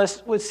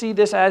amillennialists would see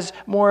this as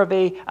more of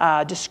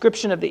a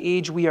description of the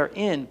age we are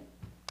in.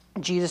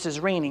 Jesus is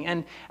reigning.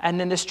 And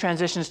then this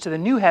transitions to the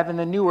new heaven,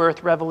 the new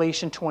earth,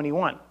 Revelation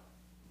 21.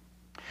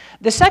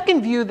 The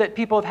second view that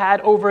people have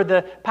had over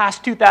the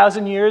past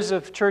 2,000 years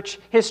of church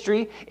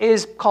history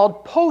is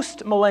called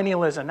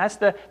post-millennialism. That's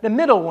the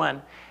middle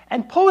one.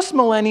 And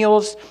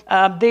post-millennials,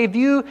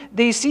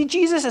 they see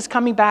Jesus as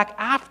coming back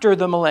after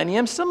the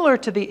millennium. Similar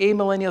to the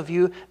amillennial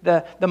view,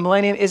 the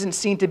millennium isn't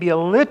seen to be a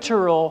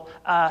literal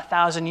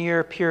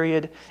 1,000-year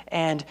period,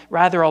 and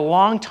rather a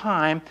long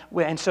time.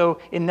 And so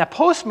in the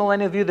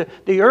post-millennial view,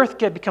 the earth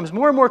becomes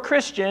more and more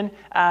Christian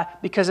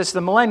because it's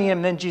the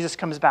millennium, then Jesus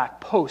comes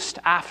back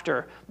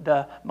after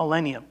the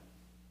millennium.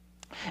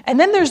 And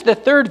then there's the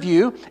third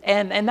view,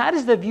 and that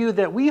is the view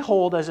that we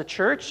hold as a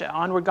church,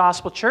 Onward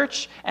Gospel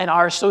Church, and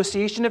our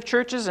association of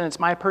churches, and it's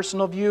my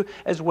personal view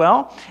as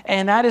well,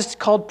 and that is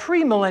called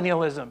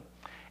pre-millennialism.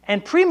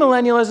 And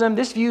pre-millennialism,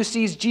 this view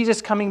sees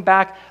Jesus coming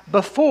back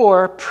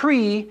before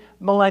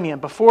pre-millennium,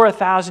 before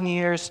 1,000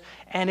 years,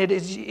 and it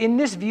is in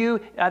this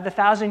view, the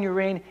 1,000-year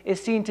reign is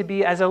seen to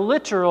be as a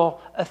literal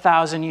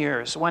 1,000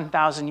 years,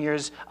 1,000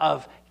 years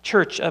of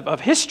church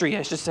of history,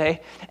 I should say,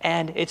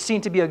 and it's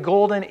seen to be a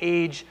golden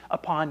age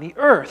upon the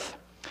earth.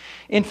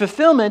 In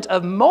fulfillment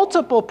of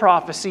multiple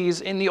prophecies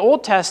in the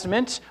Old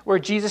Testament, where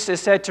Jesus is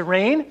said to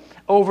reign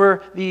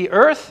over the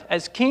earth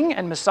as king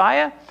and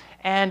Messiah.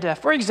 And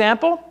for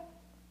example,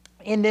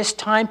 in this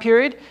time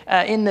period,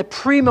 in the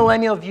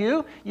premillennial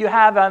view, you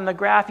have on the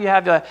graph, you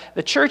have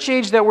the church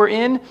age that we're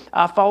in,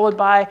 followed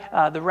by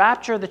the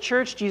rapture of the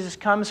church. Jesus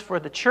comes for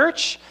the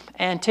church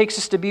and takes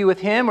us to be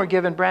with him. We're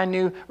given brand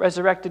new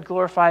resurrected,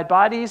 glorified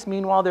bodies.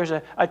 Meanwhile, there's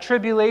a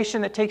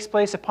tribulation that takes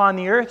place upon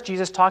the earth.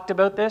 Jesus talked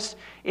about this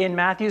in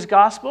Matthew's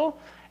gospel,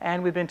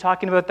 and we've been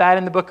talking about that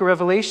in the book of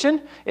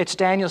Revelation. It's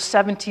Daniel's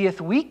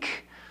 70th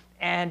week.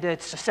 And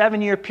it's a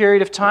 7-year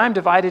period of time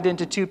divided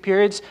into 2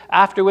 periods,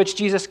 after which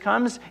Jesus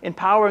comes in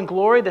power and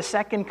glory, the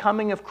second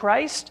coming of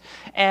Christ.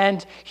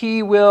 And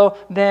he will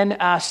then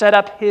set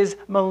up his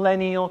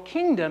millennial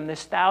kingdom,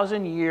 this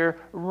 1,000-year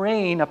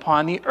reign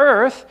upon the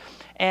earth.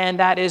 And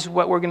that is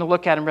what we're going to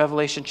look at in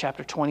Revelation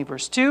chapter 20,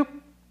 verse 2.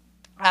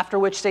 After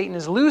which Satan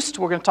is loosed.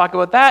 We're going to talk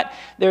about that.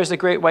 There's the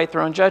great white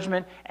throne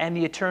judgment and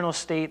the eternal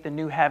state, the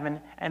new heaven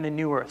and the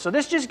new earth. So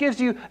this just gives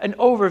you an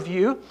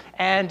overview,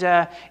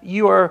 and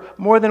you are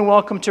more than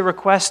welcome to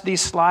request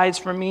these slides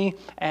from me,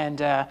 and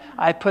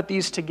I put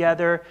these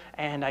together,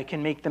 and I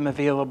can make them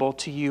available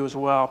to you as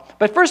well.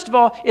 But first of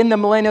all, in the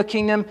millennial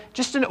kingdom,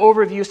 just an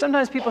overview.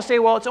 Sometimes people say,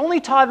 well, it's only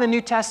taught in the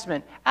New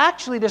Testament.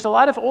 Actually, there's a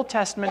lot of Old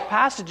Testament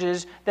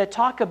passages that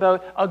talk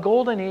about a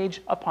golden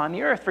age upon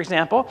the earth. For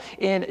example,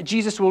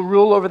 Jesus will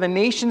rule over the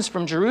nations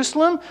from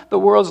Jerusalem, the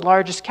world's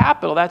largest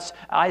capital. That's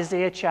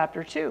Isaiah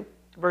chapter 2,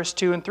 verse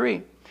 2 and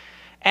 3.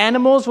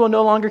 Animals will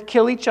no longer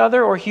kill each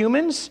other or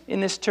humans in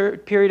this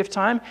period of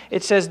time.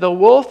 It says the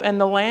wolf and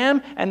the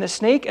lamb and the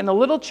snake and the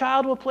little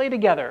child will play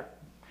together.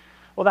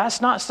 Well,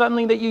 that's not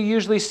something that you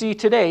usually see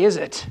today, is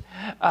it?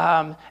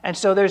 And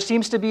so there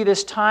seems to be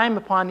this time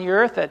upon the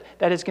earth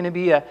that is going to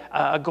be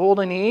a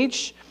golden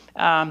age.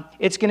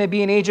 It's going to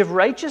be an age of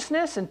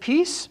righteousness and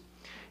peace.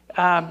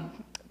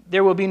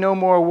 There will be no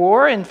more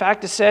war. In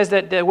fact, it says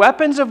that the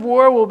weapons of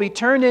war will be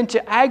turned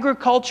into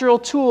agricultural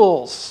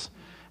tools.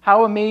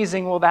 How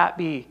amazing will that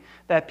be?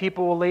 That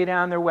people will lay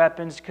down their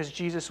weapons because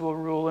Jesus will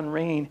rule and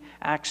reign.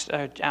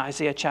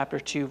 Isaiah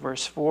chapter 2,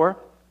 verse 4.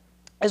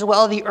 As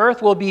well, the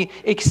earth will be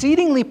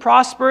exceedingly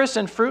prosperous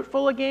and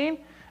fruitful again.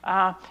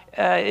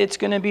 It's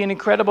going to be an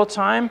incredible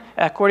time,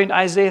 according to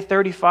Isaiah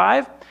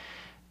 35.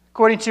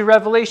 According to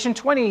Revelation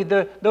 20,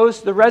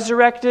 the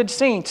resurrected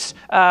saints,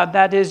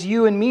 that is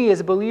you and me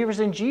as believers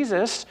in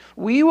Jesus,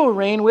 we will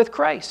reign with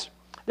Christ.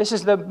 This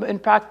is, in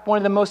fact, one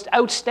of the most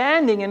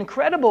outstanding and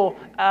incredible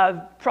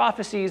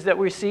prophecies that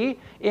we see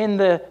in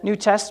the New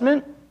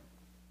Testament.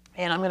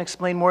 And I'm going to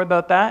explain more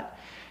about that.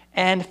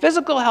 And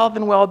physical health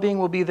and well-being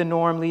will be the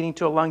norm, leading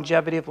to a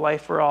longevity of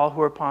life for all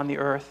who are upon the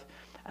earth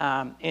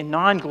in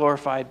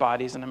non-glorified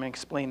bodies. And I'm going to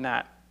explain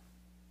that.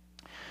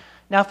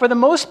 Now, for the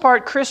most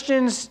part,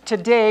 Christians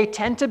today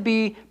tend to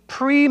be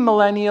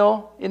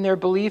pre-millennial in their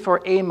belief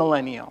or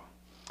amillennial.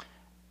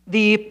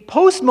 The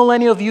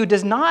post-millennial view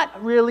is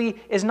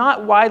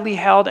not widely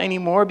held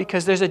anymore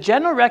because there's a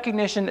general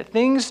recognition that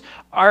things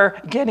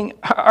aren't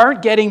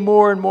getting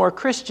more and more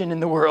Christian in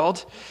the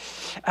world.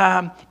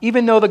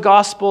 Even though the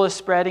gospel is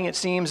spreading, it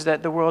seems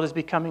that the world is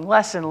becoming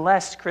less and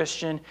less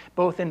Christian,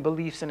 both in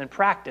beliefs and in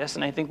practice,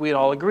 and I think we'd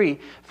all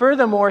agree.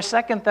 Furthermore,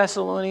 2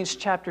 Thessalonians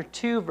chapter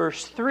 2,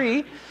 verse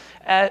 3,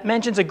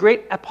 mentions a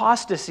great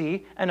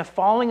apostasy and a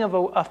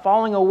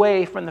falling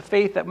away from the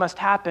faith that must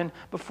happen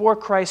before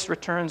Christ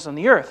returns on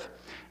the earth.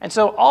 And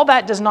so all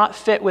that does not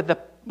fit with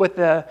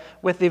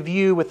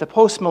the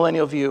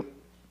post-millennial view.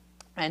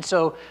 And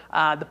so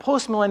the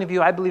post-millennial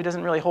view, I believe,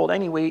 doesn't really hold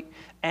any weight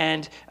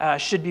and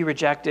should be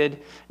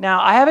rejected.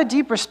 Now, I have a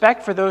deep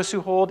respect for those who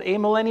hold a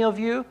millennial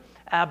view,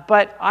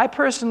 but I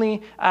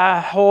personally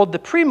hold the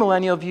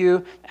premillennial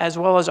view as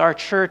well as our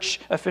church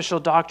official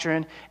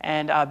doctrine,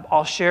 and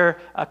I'll share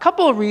a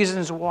couple of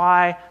reasons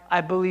why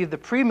I believe the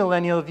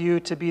premillennial view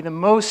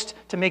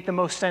to make the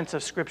most sense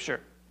of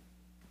Scripture.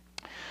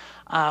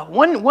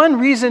 One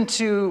reason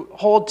to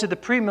hold to the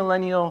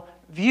premillennial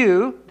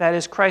view, that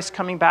is Christ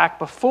coming back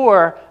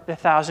before the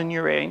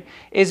 1,000-year reign,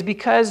 is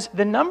because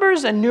the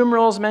numbers and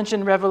numerals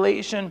mentioned in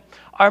Revelation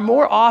are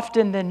more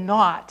often than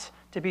not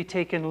to be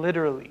taken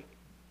literally.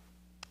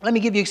 Let me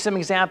give you some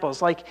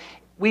examples. Like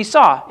we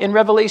saw in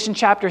Revelation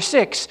chapter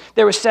 6,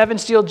 there were 7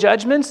 sealed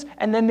judgments,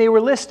 and then they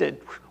were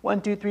listed.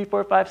 1, 2, 3,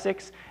 4, 5,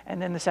 6,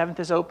 and then the 7th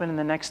is open, and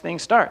the next thing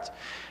starts.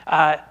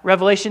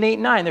 Revelation 8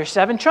 and 9, there's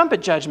 7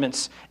 trumpet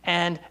judgments,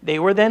 and they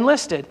were then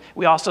listed.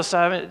 We also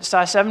saw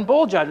 7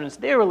 bowl judgments.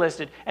 They were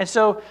listed. And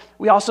so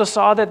we also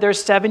saw that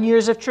there's 7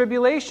 years of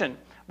tribulation.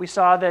 We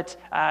saw that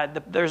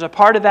there's a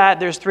part of that,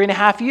 there's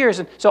 3.5 years.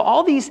 And so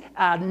all these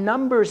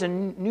numbers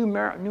and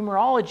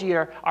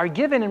numerology are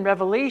given in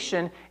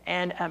Revelation,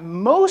 and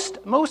most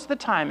of the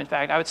time, in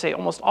fact, I would say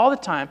almost all the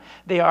time,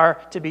 they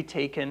are to be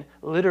taken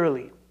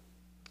literally.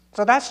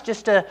 So that's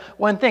just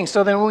one thing.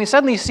 So then when we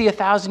suddenly see a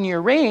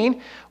 1,000-year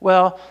reign,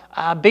 well,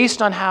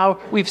 based on how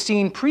we've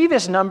seen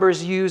previous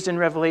numbers used in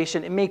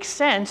Revelation, it makes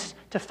sense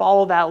to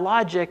follow that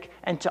logic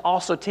and to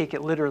also take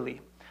it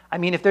literally. I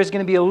mean, if there's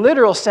going to be a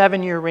literal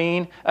 7-year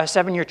reign, a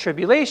 7-year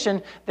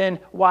tribulation, then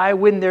why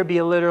wouldn't there be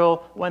a literal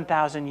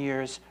 1,000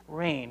 years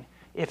reign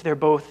if they're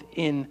both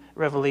in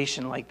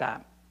Revelation like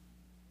that?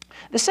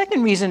 The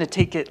second reason to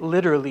take it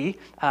literally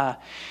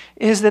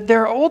is that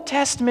there are Old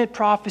Testament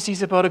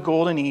prophecies about a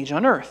golden age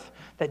on earth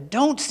that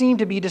don't seem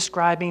to be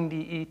describing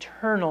the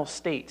eternal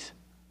state.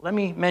 Let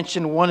me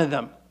mention one of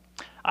them.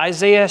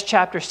 Isaiah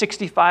chapter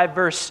 65,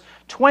 verse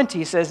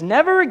 20 says,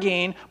 "Never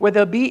again will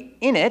there be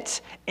in it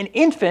an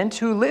infant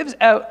who lives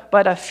out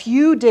but a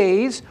few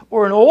days,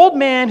 or an old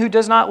man who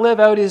does not live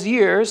out his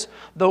years.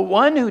 The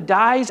one who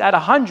dies at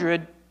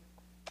 100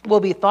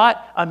 will be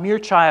thought a mere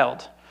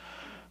child."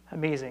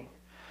 Amazing.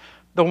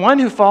 The one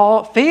who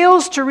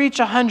fails to reach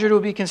 100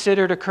 will be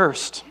considered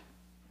accursed.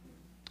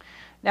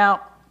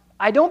 Now,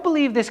 I don't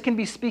believe this can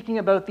be speaking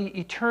about the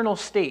eternal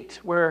state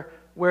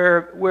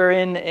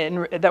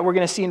that we're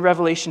going to see in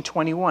Revelation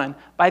 21.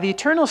 By the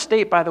eternal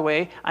state, by the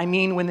way, I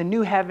mean when the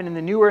new heaven and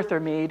the new earth are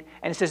made,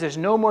 and it says there's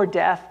no more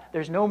death,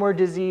 there's no more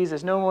disease,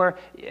 there's no more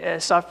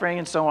suffering,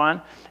 and so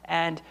on.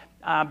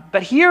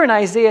 But here in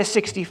Isaiah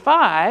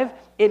 65,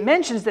 it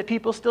mentions that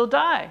people still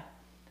die.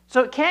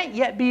 So it can't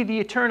yet be the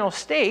eternal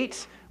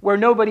state where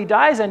nobody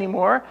dies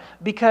anymore,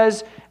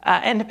 because,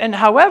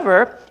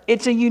 however,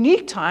 it's a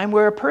unique time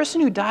where a person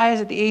who dies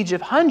at the age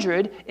of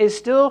 100 is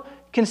still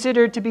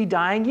considered to be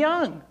dying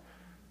young.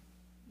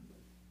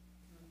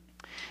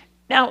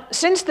 Now,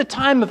 since the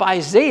time of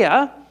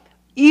Isaiah,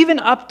 even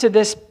up to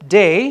this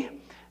day,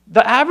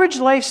 the average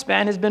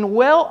lifespan has been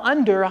well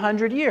under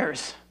 100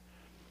 years.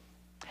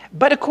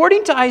 But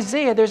according to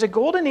Isaiah, there's a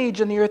golden age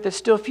on the earth that's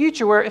still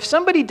future, where if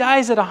somebody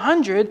dies at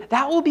 100,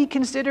 that will be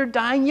considered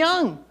dying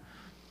young.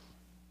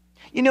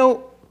 You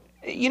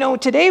know,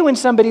 today when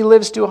somebody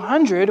lives to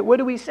 100, what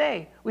do we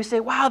say? We say,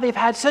 wow, they've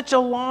had such a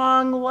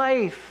long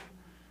life,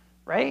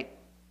 right?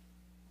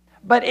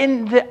 But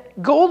in the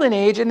golden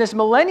age, in this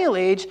millennial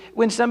age,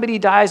 when somebody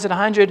dies at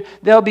 100,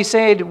 they'll be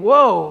saying,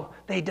 whoa,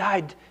 they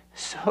died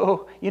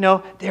so,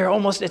 they're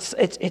almost,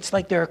 it's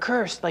like they're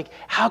accursed. Like,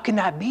 how can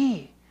that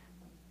be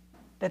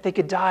that they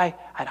could die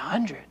at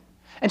 100?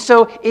 And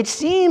so it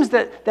seems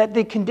that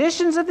the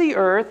conditions of the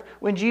earth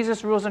when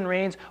Jesus rules and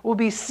reigns will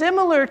be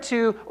similar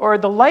to, or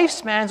the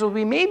lifespans will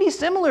be maybe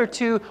similar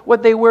to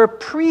what they were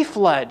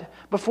pre-flood,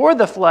 before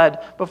the flood,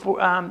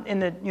 in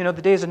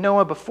the days of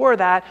Noah before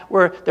that,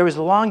 where there was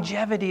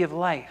longevity of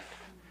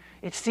life.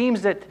 It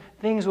seems that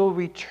things will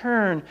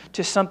return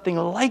to something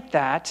like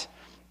that.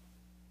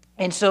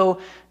 And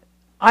so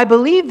I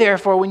believe,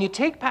 therefore, when you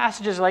take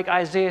passages like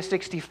Isaiah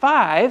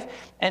 65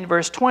 and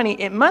verse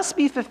 20, it must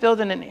be fulfilled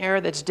in an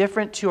era that's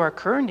different to our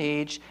current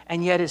age,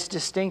 and yet it's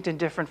distinct and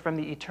different from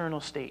the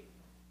eternal state.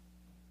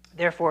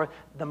 Therefore,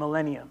 the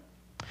millennium.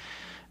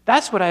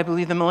 That's what I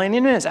believe the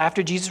millennium is.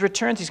 After Jesus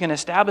returns, he's going to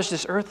establish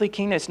this earthly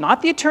kingdom. It's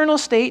not the eternal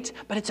state,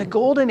 but it's a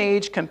golden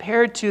age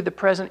compared to the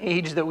present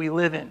age that we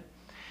live in.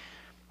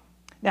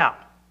 Now,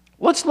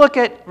 let's look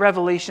at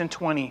Revelation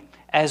 20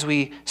 as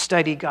we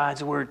study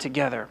God's word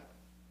together.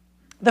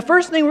 The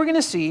first thing we're going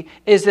to see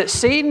is that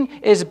Satan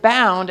is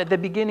bound at the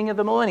beginning of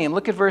the millennium.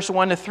 Look at verse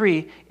 1 to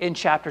 3 in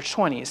chapter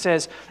 20. It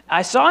says,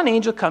 I saw an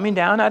angel coming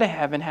down out of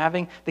heaven,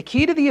 having the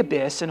key to the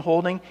abyss and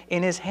holding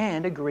in his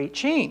hand a great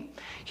chain.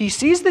 He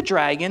seized the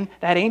dragon,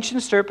 that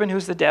ancient serpent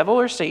who's the devil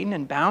or Satan,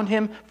 and bound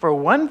him for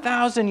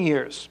 1,000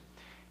 years.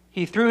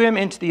 He threw him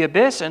into the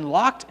abyss and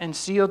locked and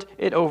sealed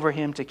it over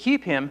him to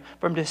keep him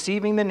from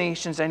deceiving the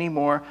nations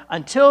anymore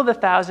until the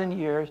 1,000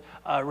 years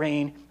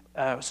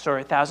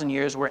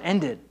were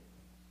ended.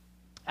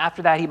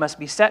 After that, he must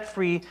be set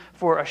free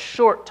for a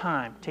short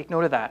time. Take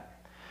note of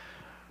that.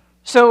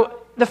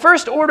 So the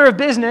first order of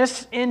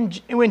business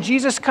when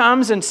Jesus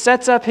comes and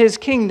sets up his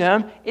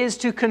kingdom is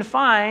to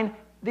confine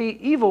the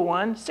evil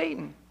one,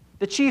 Satan,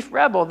 the chief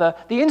rebel, the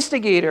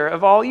instigator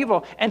of all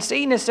evil. And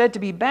Satan is said to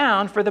be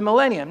bound for the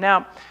millennium.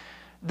 Now,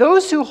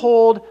 those who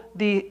hold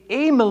the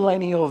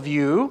amillennial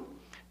view,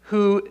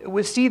 who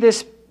would see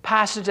this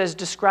passage as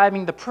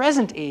describing the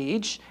present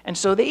age, and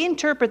so they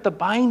interpret the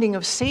binding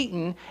of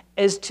Satan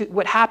as to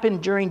what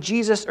happened during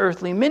Jesus'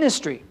 earthly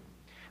ministry,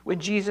 when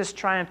Jesus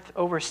triumphed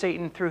over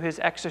Satan through his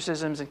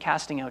exorcisms and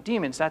casting out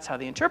demons. That's how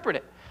they interpret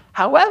it.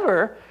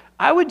 However,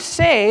 I would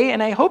say,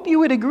 and I hope you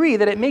would agree,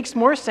 that it makes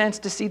more sense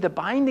to see the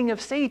binding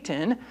of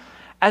Satan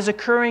as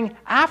occurring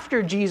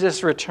after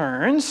Jesus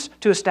returns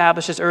to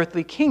establish his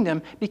earthly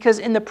kingdom, because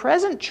in the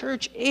present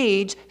church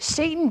age,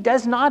 Satan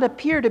does not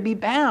appear to be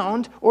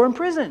bound or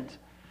imprisoned.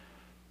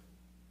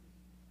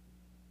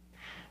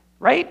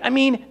 Right? I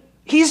mean,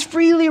 he's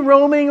freely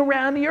roaming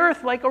around the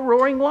earth like a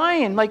roaring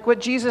lion, like what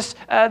Jesus,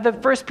 the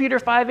 1 Peter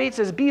 5:8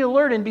 says, be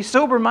alert and be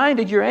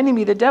sober-minded. Your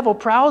enemy, the devil,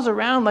 prowls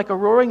around like a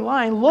roaring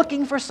lion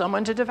looking for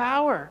someone to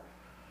devour.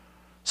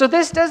 So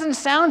this doesn't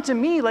sound to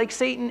me like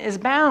Satan is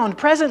bound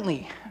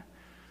presently.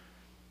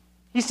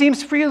 He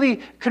seems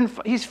freely,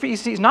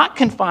 he's not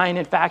confined,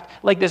 in fact,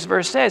 like this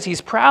verse says. He's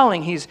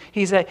prowling,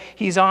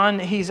 he's on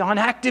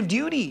active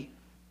duty.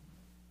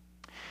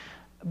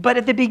 But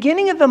at the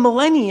beginning of the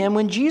millennium,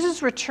 when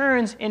Jesus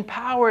returns in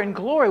power and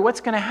glory,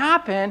 what's going to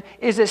happen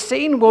is that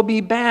Satan will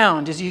be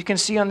bound, as you can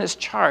see on this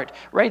chart.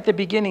 Right at the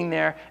beginning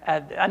there,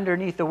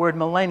 underneath the word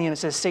millennium, it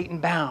says Satan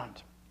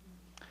bound.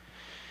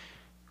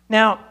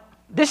 Now,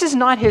 this is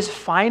not his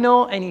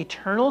final and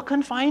eternal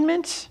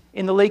confinement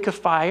in the lake of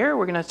fire.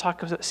 We're going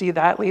to see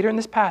that later in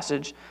this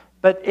passage.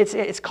 But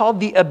it's called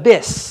the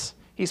abyss.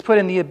 He's put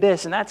in the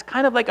abyss, and that's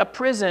kind of like a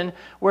prison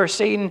where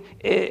Satan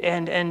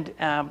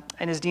and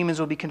his demons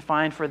will be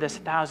confined for this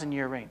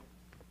 1,000-year reign.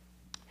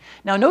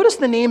 Now, notice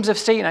the names of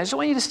Satan. I just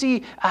want you to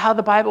see how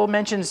the Bible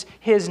mentions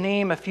his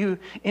name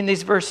in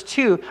this verse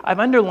 2. I've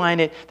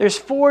underlined it. There's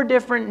 4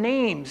 different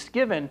names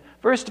given.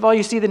 First of all,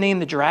 you see the name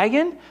the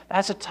dragon.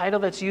 That's a title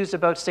that's used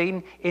about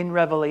Satan in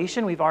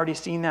Revelation. We've already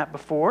seen that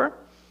before.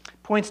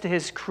 Points to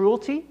his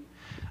cruelty.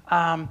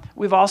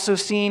 We've also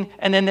seen,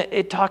 and then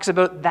it talks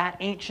about that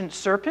ancient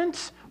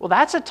serpent. Well,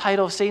 that's a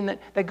title of Satan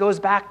that goes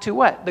back to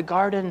what?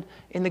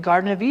 In the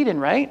Garden of Eden,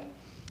 right?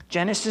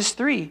 Genesis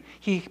 3.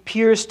 He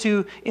appears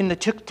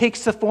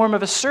takes the form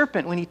of a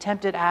serpent when he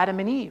tempted Adam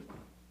and Eve.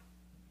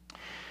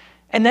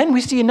 And then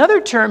we see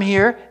another term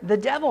here, the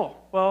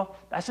devil. Well,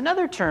 that's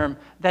another term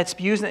that's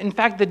used. In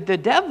fact, the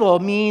devil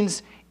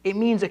means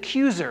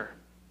accuser.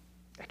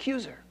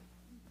 Accuser.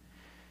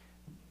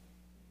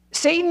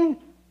 Satan,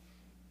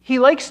 he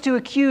likes to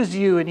accuse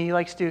you and he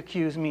likes to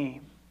accuse me.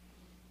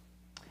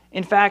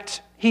 In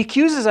fact, he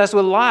accuses us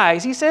with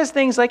lies. He says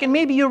things like, and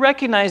maybe you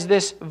recognize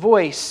this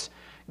voice,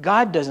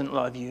 God doesn't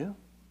love you.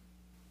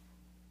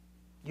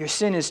 Your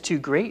sin is too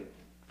great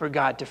for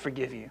God to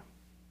forgive you.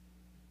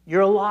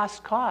 You're a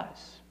lost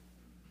cause.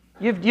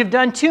 You've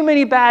done too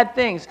many bad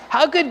things.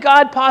 How could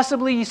God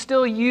possibly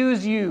still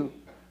use you?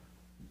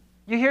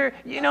 You hear,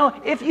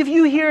 if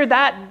you hear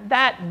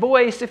that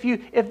voice,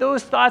 if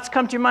those thoughts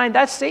come to your mind,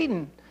 that's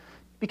Satan.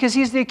 Because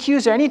he's the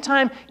accuser.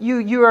 Anytime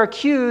you are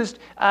accused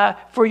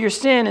for your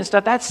sin and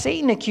stuff, that's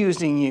Satan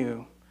accusing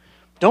you.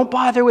 Don't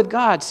bother with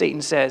God,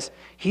 Satan says.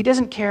 He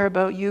doesn't care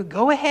about you.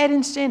 Go ahead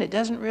and sin. It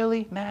doesn't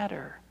really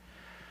matter.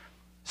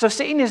 So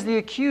Satan is the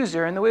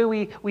accuser, and the way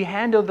we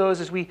handle those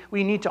is we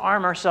need to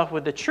arm ourselves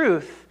with the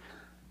truth.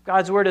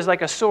 God's word is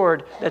like a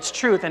sword that's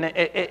truth, and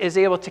it is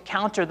able to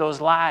counter those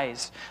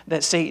lies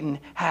that Satan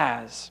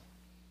has.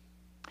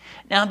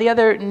 Now, the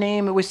other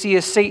name we see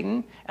is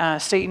Satan.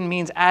 Satan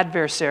means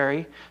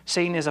adversary.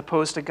 Satan is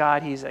opposed to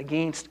God. He's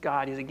against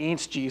God. He's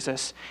against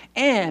Jesus.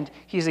 And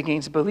he's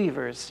against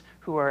believers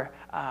who are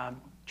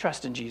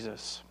trust in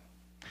Jesus.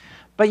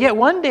 But yet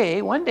one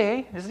day,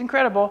 this is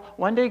incredible,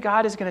 one day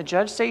God is going to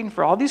judge Satan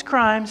for all these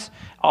crimes,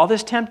 all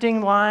this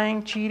tempting,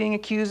 lying, cheating,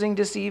 accusing,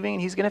 deceiving,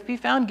 and he's going to be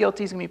found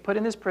guilty. He's going to be put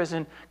in this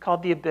prison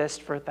called the abyss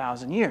for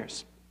 1,000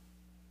 years.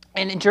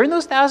 And during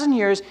those 1,000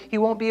 years, he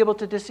won't be able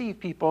to deceive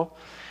people.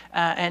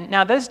 And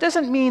now this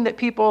doesn't mean that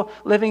people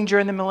living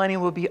during the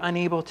millennium will be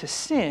unable to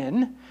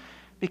sin,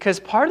 because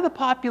part of the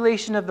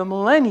population of the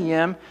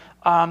millennium,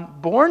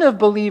 born of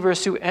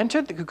believers who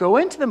go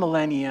into the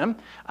millennium,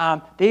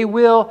 they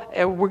will,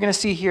 we're going to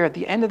see here at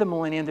the end of the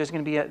millennium, there's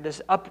going to be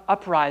this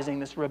uprising,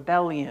 this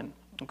rebellion,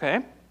 okay?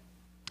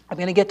 I'm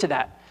going to get to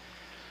that.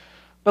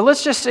 But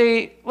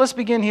let's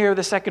begin here with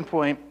the second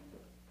point.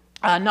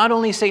 Not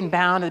only is Satan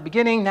bound at the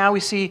beginning, now we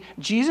see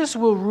Jesus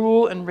will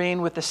rule and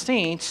reign with the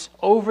saints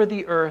over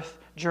the earth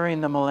during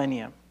the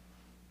millennium.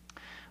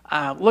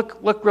 Look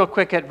real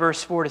quick at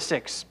verse 4 to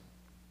 6.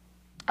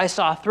 I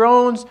saw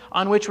thrones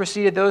on which were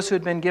seated those who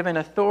had been given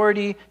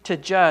authority to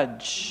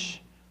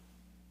judge.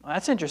 Well,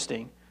 that's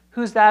interesting.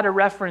 Who's that a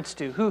reference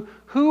to?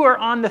 Who are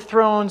on the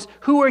thrones?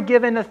 Who are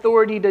given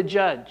authority to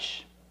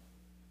judge?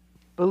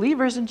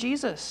 Believers in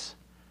Jesus.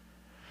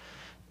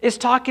 It's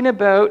talking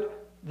about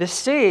the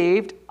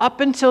saved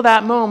up until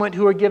that moment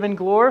who are given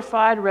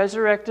glorified,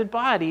 resurrected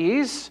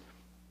bodies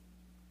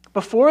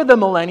before the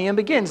millennium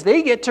begins.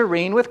 They get to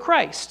reign with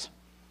Christ.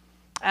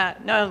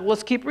 Now,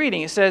 let's keep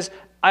reading. It says,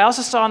 I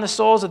also saw in the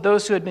souls of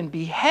those who had been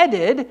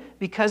beheaded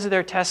because of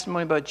their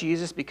testimony about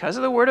Jesus, because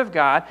of the word of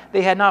God.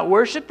 They had not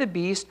worshipped the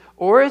beast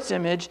or its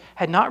image,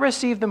 had not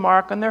received the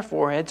mark on their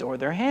foreheads or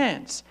their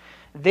hands.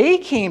 They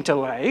came to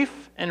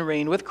life and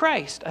reigned with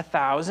Christ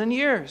 1,000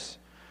 years.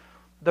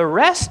 The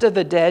rest of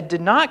the dead did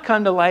not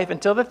come to life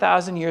until the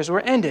 1,000 years were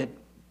ended.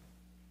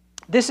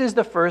 This is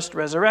the first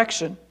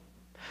resurrection.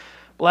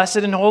 Blessed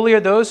and holy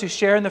are those who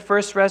share in the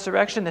first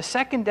resurrection. The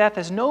second death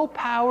has no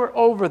power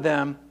over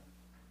them,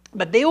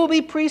 but they will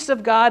be priests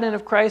of God and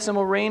of Christ and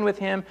will reign with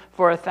him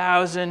for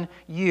 1,000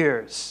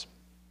 years.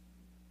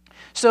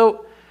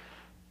 So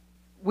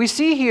we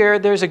see here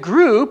there's a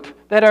group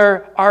that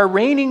are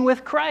reigning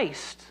with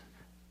Christ,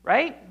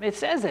 right? It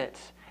says it.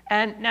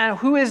 And now,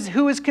 who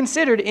is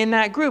considered in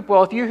that group?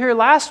 Well, if you were here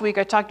last week,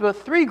 I talked about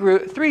three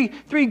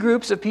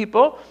groups of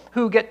people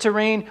who get to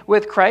reign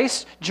with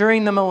Christ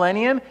during the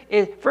millennium.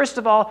 First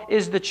of all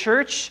is the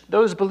church,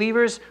 those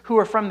believers who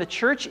are from the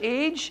church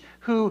age,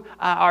 who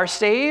are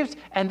saved,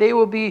 and they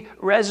will be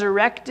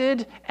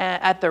resurrected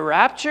at the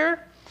rapture,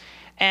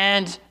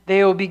 and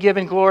they will be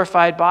given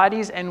glorified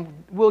bodies and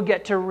will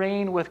get to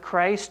reign with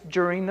Christ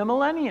during the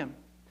millennium.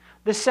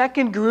 The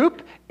second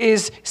group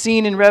is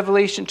seen in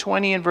Revelation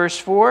 20 and verse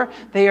 4.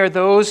 They are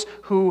those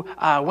who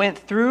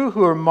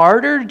who are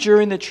martyred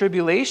during the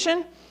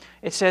tribulation.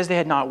 It says they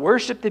had not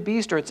worshipped the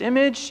beast or its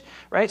image,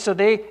 right? So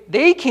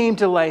they came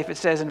to life, it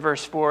says in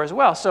verse 4 as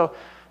well. So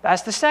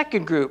that's the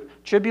second group,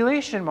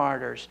 tribulation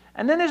martyrs.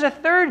 And then there's a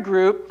third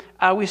group.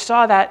 We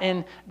saw that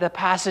in the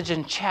passage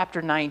in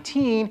chapter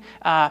 19,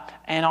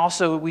 and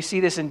also we see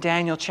this in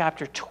Daniel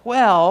chapter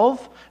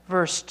 12,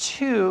 verse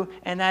 2,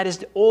 and that is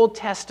the Old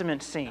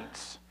Testament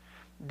saints.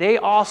 They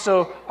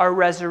also are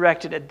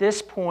resurrected at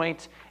this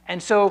point,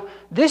 and so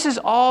this is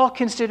all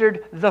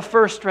considered the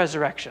first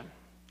resurrection,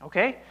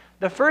 okay?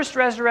 The first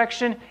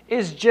resurrection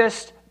is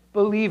just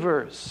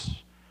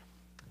believers.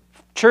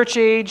 Church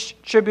age,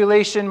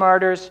 tribulation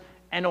martyrs,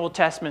 and Old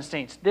Testament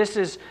saints. This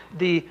is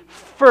the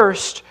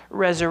first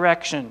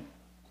resurrection.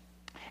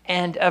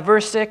 And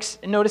verse 6,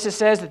 notice it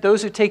says that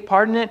those who take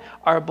part in it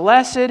are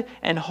blessed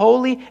and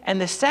holy,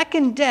 and the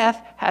second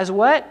death has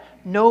what?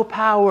 No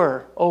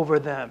power over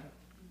them.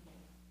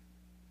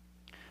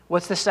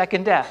 What's the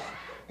second death?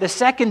 The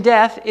second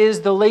death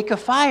is the lake of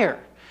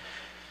fire.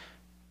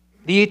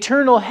 The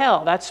eternal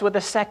hell. That's what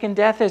the second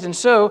death is. And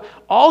so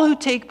all who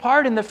take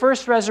part in the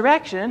first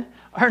resurrection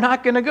are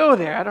not going to go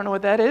there. I don't know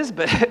what that is,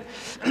 but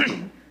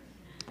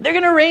they're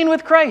going to reign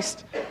with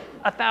Christ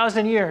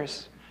 1,000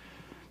 years.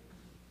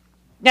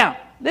 Now,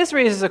 this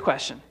raises a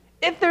question.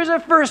 If there's a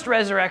first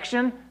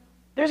resurrection,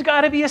 there's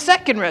got to be a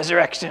second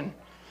resurrection.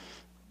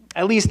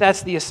 At least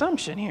that's the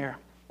assumption here.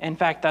 In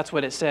fact, that's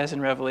what it says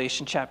in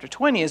Revelation chapter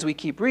 20 as we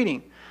keep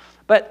reading.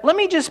 But let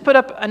me just put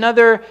up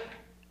another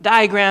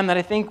diagram that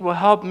I think will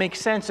help make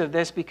sense of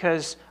this,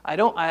 because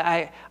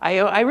I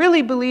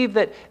really believe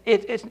that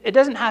it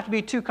doesn't have to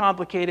be too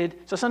complicated,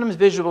 so sometimes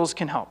visuals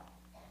can help.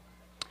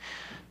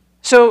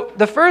 So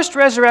the first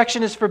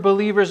resurrection is for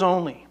believers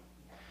only.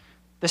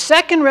 The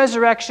second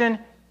resurrection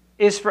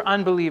is for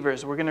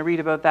unbelievers. We're going to read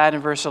about that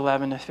in verse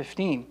 11 to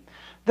 15.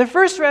 The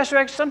first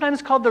resurrection is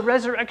sometimes called the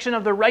resurrection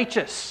of the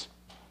righteous.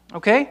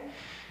 Okay?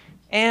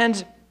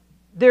 And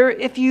there,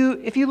 if you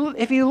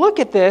look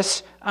at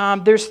this,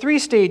 there's three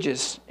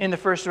stages in the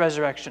first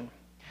resurrection.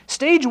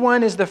 Stage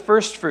one is the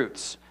first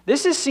fruits.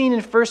 This is seen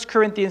in 1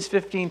 Corinthians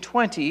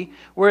 15:20,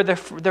 where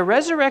the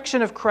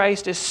resurrection of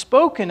Christ is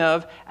spoken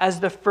of as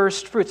the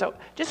first fruits. So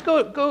just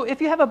go if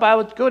you have a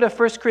Bible, go to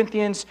 1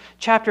 Corinthians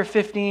chapter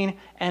 15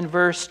 and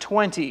verse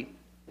 20.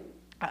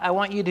 I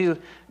want you to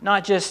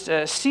not just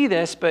see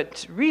this,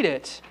 but read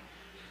it.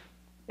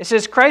 It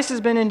says, Christ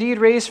has been indeed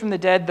raised from the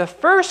dead, the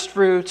first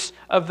fruits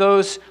of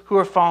those who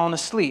are fallen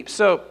asleep.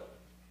 So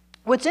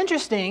what's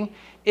interesting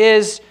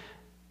is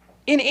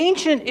in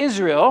ancient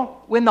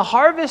Israel, when the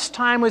harvest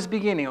time was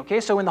beginning, okay,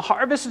 so when the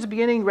harvest was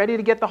beginning, ready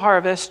to get the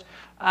harvest,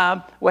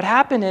 what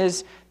happened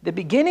is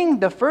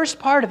the first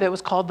part of it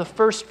was called the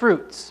first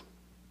fruits.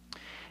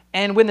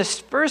 And when the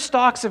first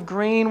stalks of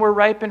grain were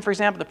ripened, for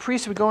example, the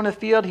priest would go in the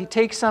field, he'd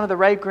take some of the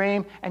ripe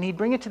grain, and he'd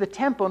bring it to the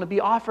temple and it'd be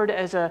offered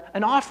as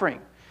an offering.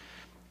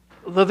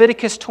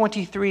 Leviticus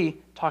 23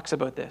 talks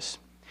about this.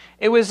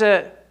 It was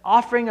an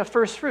offering of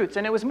first fruits,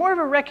 and it was more of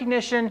a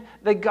recognition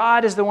that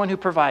God is the one who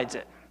provides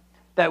it,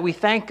 that we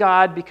thank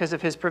God because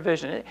of his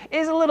provision. It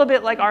is a little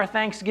bit like our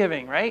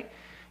Thanksgiving, right?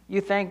 You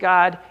thank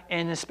God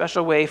in a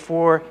special way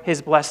for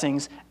his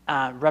blessings,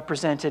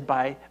 represented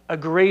by a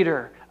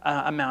greater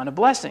amount of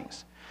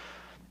blessings.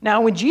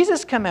 Now, when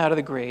Jesus came out of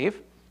the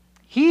grave,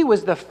 he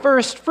was the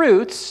first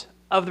fruits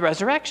of the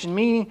resurrection,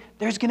 meaning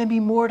there's going to be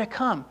more to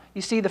come.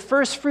 You see, the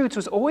first fruits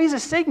was always a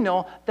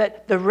signal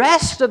that the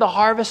rest of the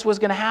harvest was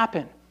going to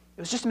happen. It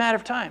was just a matter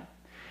of time.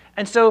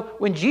 And so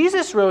when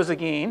Jesus rose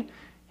again,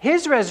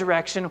 his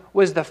resurrection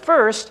was the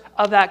first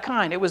of that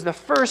kind. It was the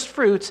first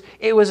fruits.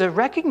 It was a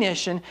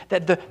recognition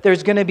that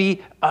there's going to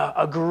be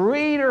a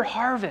greater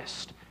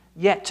harvest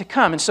yet to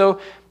come. And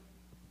so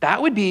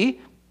that would be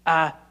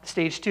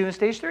stage 2 and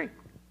stage 3.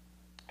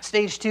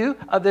 Stage 2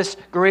 of this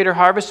greater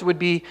harvest would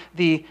be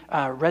the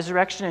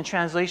resurrection and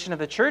translation of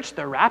the church,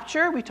 the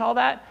rapture, we call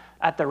that.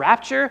 At the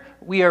rapture,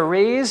 we are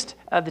raised,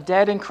 the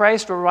dead in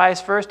Christ will rise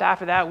first.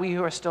 After that, we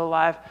who are still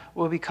alive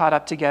will be caught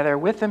up together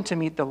with them to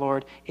meet the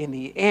Lord in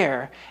the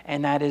air.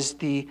 And that is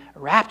the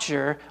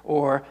rapture,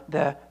 or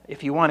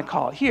if you want to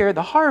call it here,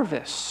 the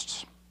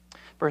harvest.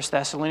 1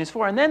 Thessalonians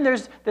 4. And then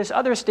there's this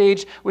other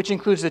stage, which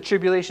includes the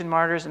tribulation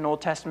martyrs and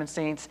Old Testament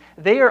saints.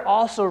 They are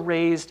also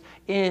raised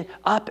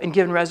up and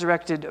given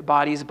resurrected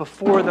bodies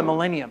before the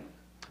millennium,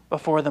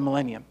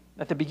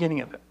 at the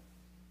beginning of it.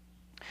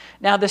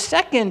 Now the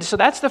second, so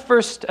that's the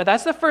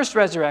first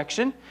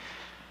resurrection.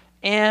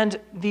 And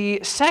the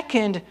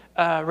second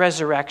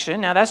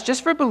resurrection, now that's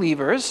just for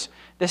believers.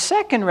 The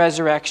second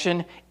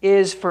resurrection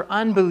is for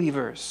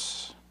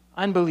unbelievers.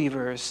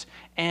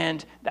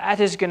 And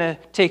that is going to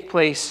take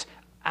place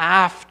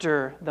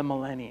after the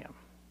millennium,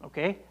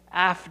 okay?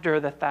 After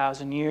the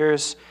 1,000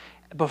 years,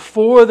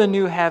 before the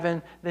new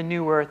heaven, the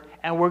new earth,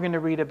 and we're going to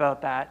read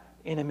about that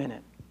in a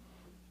minute.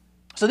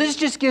 So this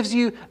just gives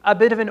you a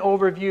bit of an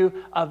overview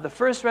of the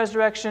first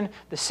resurrection,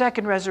 the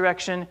second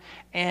resurrection,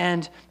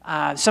 and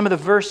some of the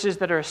verses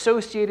that are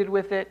associated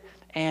with it,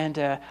 and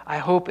I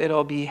hope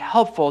it'll be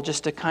helpful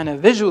just to kind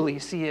of visually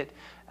see it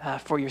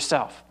for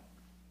yourself.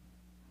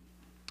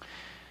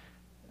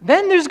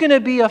 Then there's going to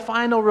be a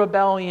final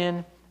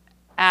rebellion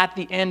at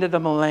the end of the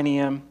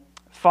millennium,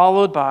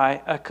 followed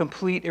by a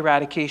complete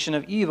eradication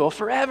of evil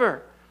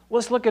forever.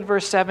 Let's look at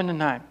verse 7 and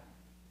 9.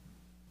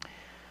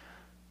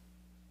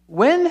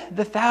 When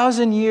the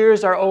 1,000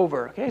 years are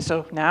over, okay,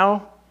 so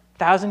now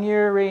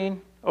 1,000-year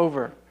reign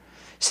over,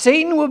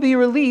 Satan will be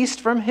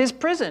released from his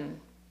prison,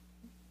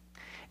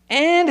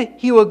 and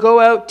he will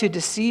go out to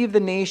deceive the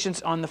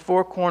nations on the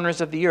four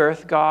corners of the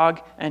earth, Gog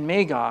and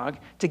Magog,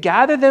 to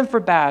gather them for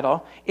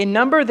battle. In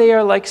number they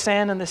are like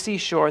sand on the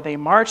seashore. They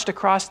marched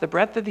across the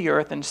breadth of the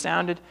earth and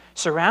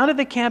surrounded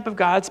the camp of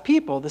God's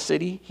people, the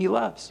city he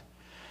loves.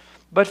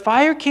 But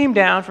fire came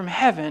down from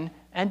heaven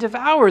and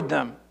devoured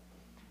them.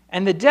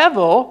 And the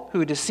devil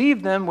who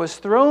deceived them was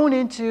thrown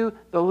into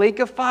the lake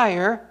of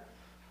fire,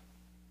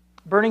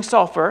 burning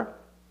sulfur,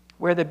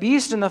 where the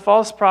beast and the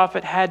false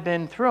prophet had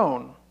been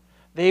thrown.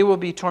 They will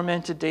be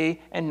tormented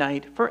day and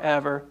night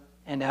forever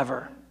and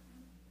ever.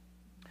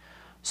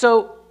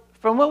 So,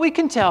 from what we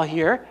can tell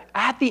here,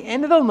 at the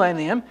end of the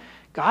millennium,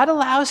 God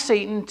allows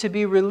Satan to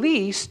be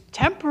released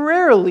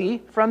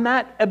temporarily from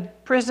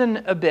that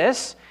prison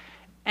abyss.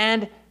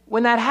 And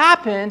when that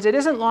happens, it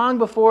isn't long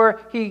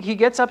before he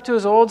gets up to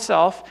his old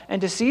self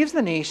and deceives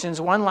the nations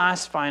one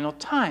last final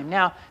time.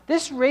 Now,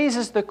 this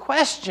raises the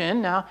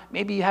question, now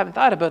maybe you haven't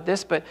thought about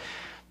this, but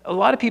a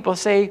lot of people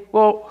say,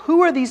 well,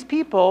 who are these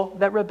people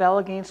that rebel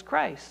against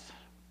Christ?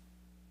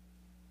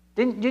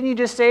 Didn't you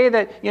just say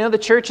that, the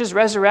church is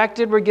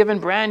resurrected, we're given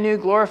brand new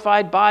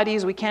glorified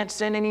bodies, we can't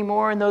sin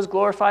anymore in those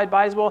glorified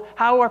bodies? Well,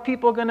 how are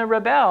people going to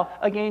rebel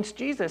against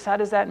Jesus? How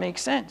does that make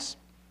sense?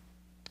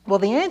 Well,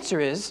 the answer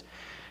is,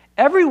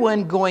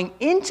 everyone going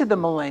into the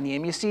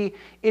millennium, you see,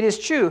 it is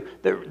true,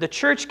 the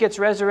church gets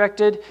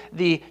resurrected,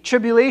 the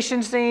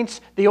tribulation saints,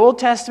 the Old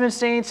Testament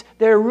saints,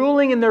 they're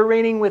ruling and they're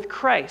reigning with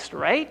Christ,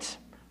 right?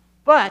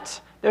 But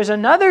there's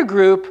another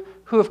group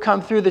who have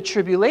come through the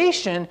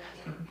tribulation.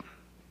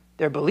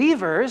 They're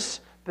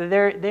believers, but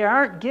they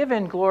aren't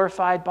given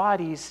glorified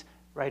bodies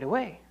right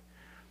away.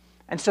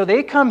 And so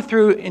they come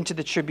through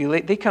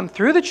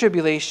the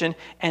tribulation,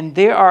 and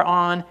they are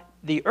on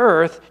the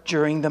earth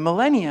during the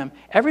millennium.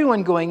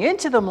 Everyone going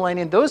into the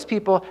millennium, those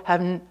people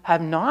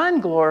have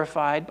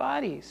non-glorified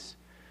bodies.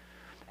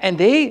 And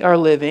they are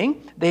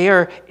living, they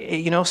are,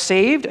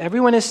 saved.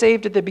 Everyone is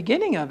saved at the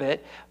beginning of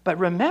it. But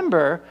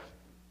remember,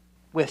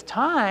 with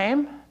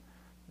time,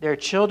 their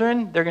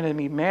children, they're going to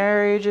be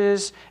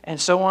marriages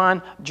and so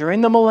on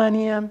during the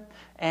millennium.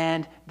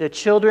 And the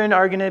children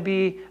are going to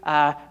be,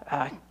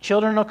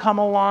 children will come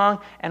along.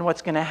 And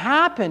what's going to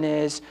happen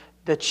is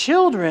the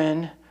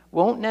children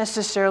won't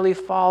necessarily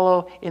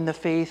follow in the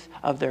faith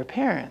of their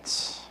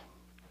parents.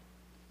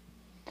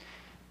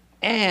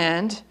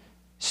 And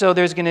so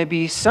there's going to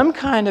be some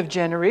kind of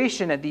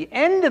generation at the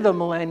end of the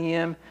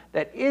millennium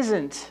that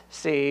isn't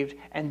saved,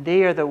 and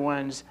they are the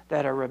ones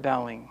that are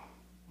rebelling.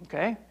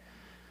 Okay?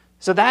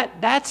 So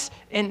that's,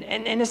 in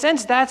a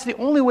sense, that's the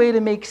only way to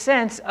make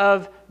sense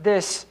of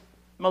this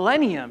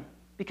millennium.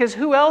 Because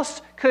who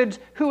else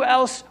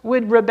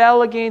would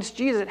rebel against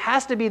Jesus? It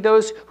has to be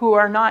those who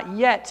are not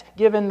yet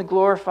given the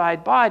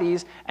glorified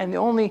bodies, and the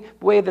only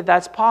way that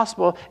that's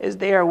possible is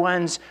they are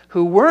ones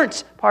who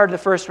weren't part of the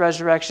first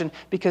resurrection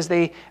because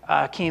they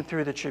came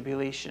through the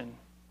tribulation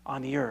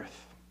on the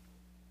earth.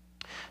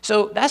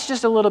 So that's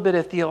just a little bit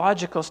of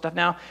theological stuff.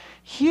 Now,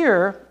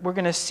 here we're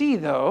going to see,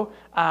 though,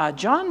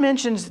 John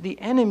mentions the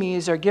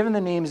enemies are given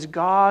the names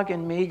Gog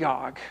and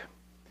Magog.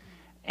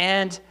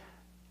 And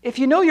if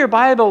you know your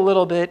Bible a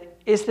little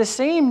bit, it's the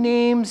same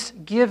names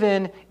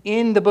given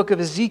in the book of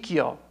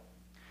Ezekiel,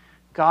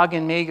 Gog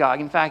and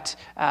Magog. In fact,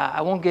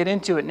 I won't get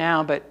into it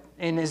now, but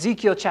in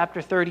Ezekiel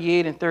chapter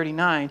 38 and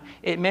 39,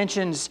 it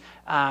mentions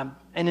an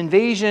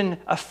invasion,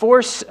 a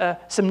force,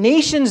 some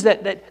nations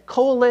that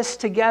coalesce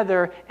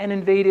together and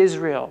invade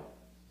Israel.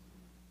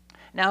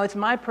 Now, it's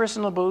my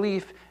personal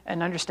belief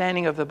and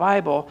understanding of the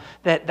Bible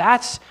that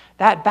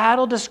that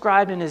battle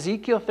described in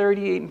Ezekiel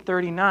 38 and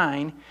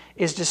 39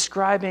 is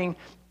describing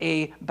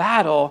a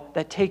battle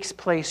that takes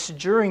place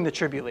during the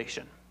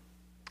tribulation.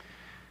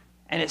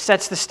 And it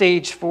sets the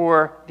stage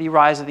for the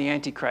rise of the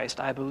Antichrist,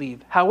 I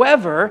believe.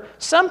 However,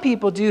 some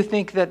people do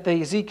think that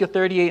the Ezekiel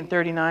 38 and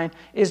 39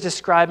 is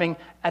describing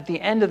at the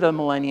end of the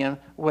millennium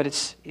what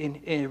it's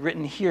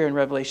written here in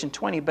Revelation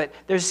 20. But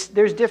there's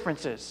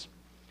differences.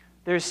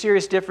 There's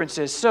serious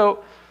differences.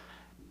 So,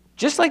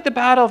 just like the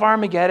Battle of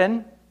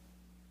Armageddon,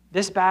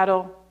 this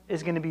battle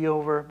is going to be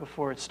over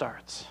before it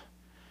starts.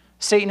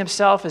 Satan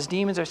himself, his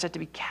demons, are set to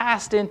be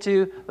cast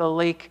into the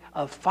lake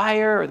of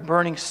fire or the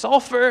burning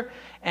sulfur.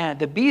 And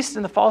the beast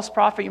and the false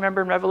prophet, you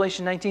remember in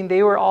Revelation 19,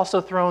 they were also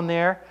thrown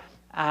there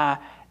at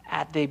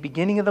the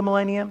beginning of the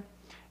millennium.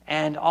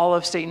 And all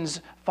of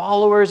Satan's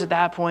followers at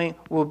that point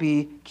will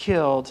be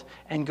killed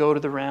and go to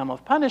the realm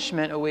of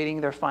punishment,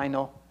 awaiting their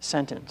final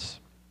sentence.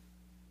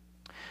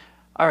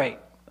 All right,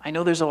 I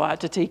know there's a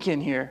lot to take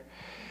in here,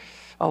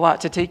 a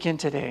lot to take in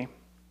today.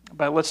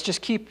 But let's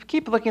just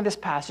keep looking at this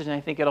passage, and I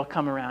think it'll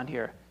come around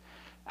here.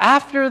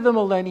 After the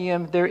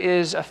millennium, there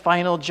is a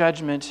final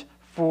judgment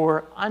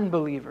for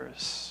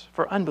unbelievers.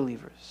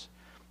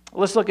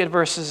 Let's look at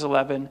verses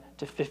 11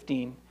 to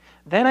 15.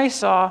 Then I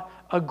saw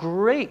a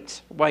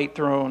great white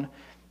throne,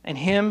 and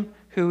him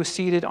who was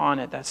seated on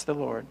it, that's the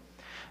Lord.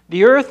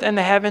 The earth and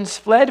the heavens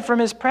fled from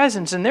his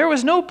presence, and there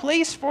was no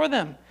place for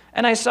them.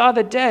 And I saw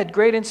the dead,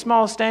 great and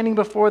small, standing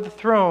before the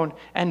throne,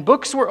 and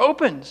books were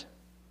opened.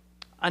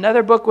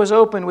 Another book was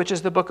opened, which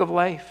is the book of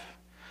life.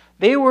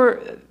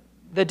 The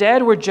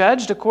dead were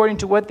judged according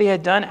to what they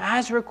had done,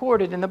 as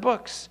recorded in the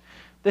books.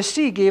 The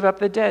sea gave up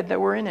the dead that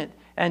were in it,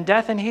 and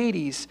death and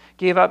Hades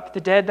gave up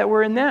the dead that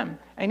were in them.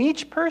 And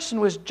each person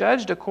was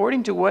judged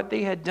according to what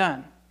they had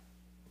done.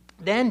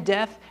 Then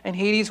death and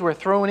Hades were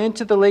thrown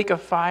into the lake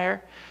of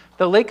fire.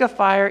 The lake of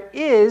fire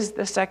is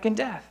the second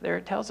death. There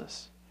it tells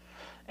us.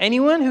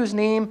 Anyone whose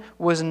name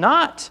was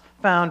not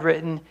found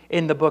written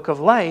in the book of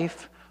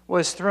life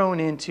was thrown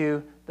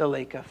into the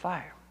lake of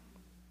fire.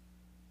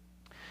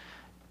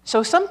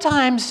 So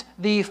sometimes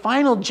the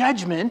final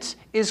judgment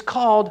is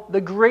called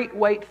the Great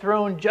White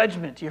Throne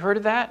Judgment. You heard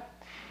of that?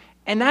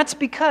 And that's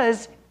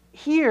because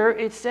here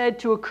it's said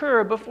to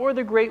occur before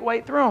the Great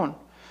White Throne,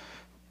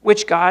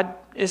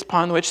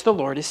 upon which the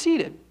Lord is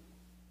seated.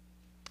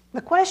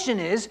 The question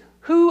is,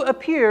 who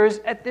appears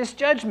at this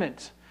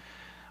judgment?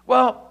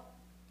 Well,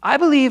 I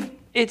believe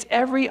it's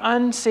every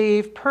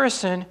unsaved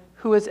person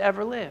who has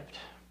ever lived.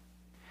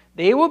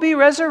 They will be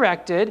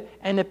resurrected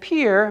and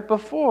appear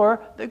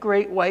before the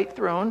great white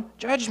throne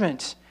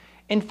judgment.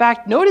 In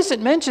fact, notice it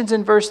mentions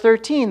in verse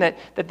 13 that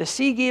the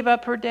sea gave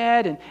up her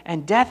dead,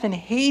 and death and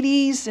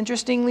Hades,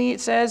 interestingly, it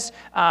says,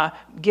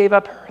 gave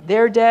up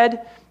their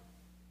dead.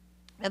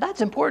 Now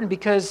that's important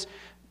because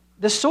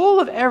the soul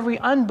of every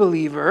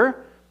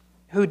unbeliever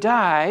who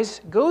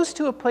dies goes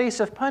to a place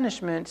of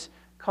punishment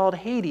called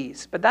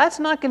Hades. But that's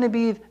not going to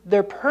be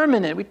their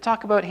permanent. We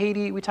talk about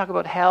Hades, we talk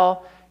about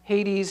hell,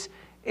 Hades.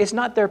 It's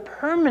not their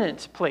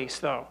permanent place,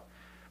 though.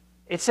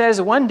 It says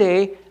one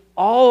day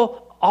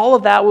all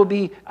of that will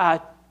be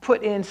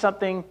put in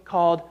something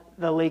called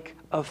the lake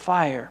of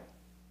fire.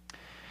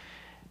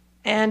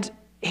 And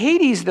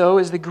Hades, though,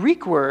 is the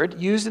Greek word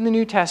used in the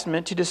New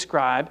Testament to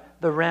describe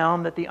the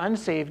realm that the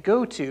unsaved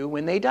go to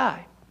when they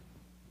die.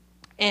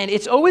 And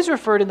it's always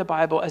referred in the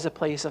Bible as a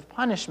place of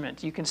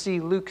punishment. You can see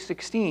Luke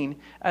 16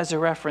 as a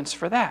reference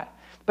for that.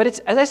 But it's,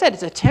 as I said,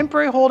 it's a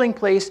temporary holding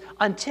place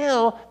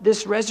until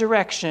this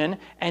resurrection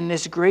and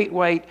this great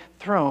white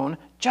throne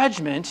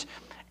judgment.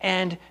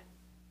 And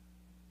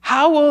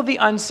how will the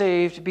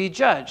unsaved be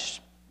judged?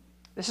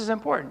 This is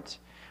important.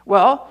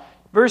 Well,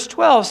 verse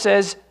 12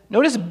 says,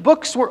 notice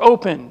books were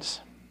opened.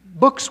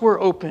 Books were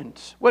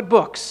opened. What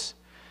books?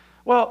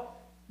 Well,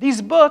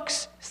 These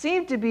books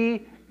seem to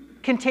be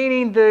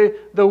containing the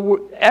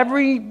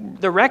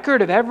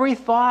record of every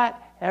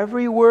thought,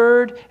 every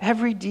word,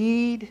 every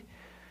deed.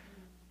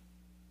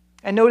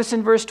 And notice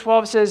in verse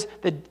 12 it says,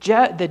 the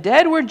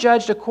dead were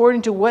judged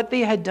according to what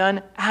they had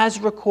done as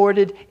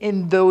recorded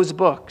in those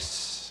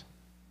books.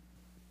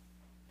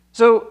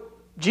 So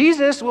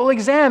Jesus will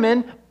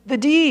examine the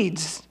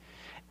deeds.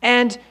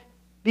 And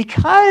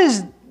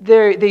because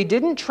they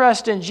didn't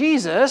trust in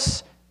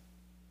Jesus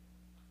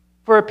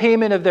for a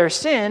payment of their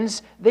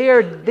sins, they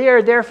are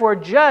therefore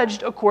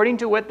judged according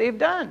to what they've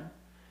done.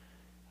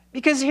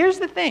 Because here's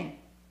the thing.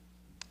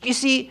 You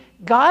see,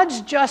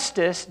 God's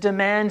justice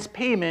demands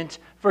payment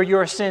for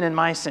your sin and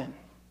my sin.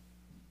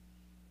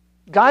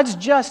 God's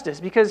justice,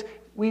 because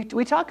we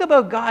talk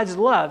about God's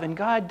love, and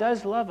God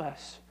does love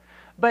us.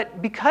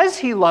 But because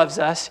He loves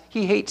us,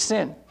 He hates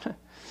sin.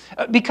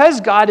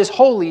 Because God is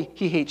holy,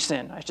 He hates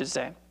sin, I should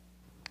say.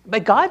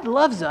 But God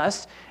loves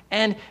us,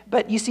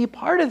 but you see,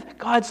 part of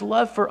God's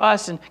love for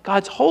us and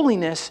God's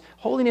holiness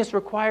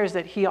requires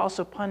that He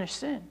also punish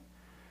sin.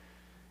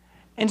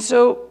 And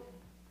so,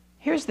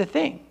 here's the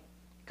thing.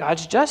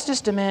 God's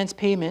justice demands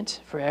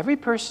payment for every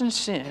person's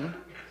sin.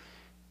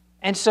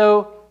 And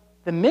so,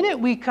 the minute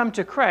we come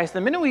to Christ,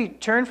 the minute we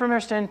turn from our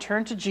sin,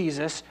 turn to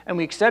Jesus, and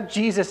we accept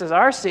Jesus as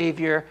our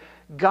Savior,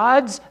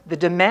 the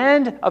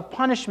demand of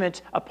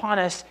punishment upon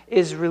us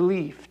is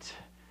relieved.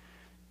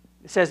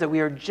 It says that we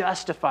are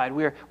justified.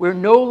 We're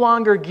no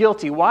longer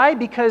guilty. Why?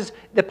 Because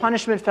the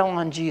punishment fell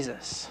on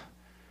Jesus.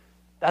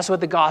 That's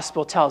what the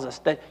gospel tells us,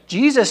 that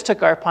Jesus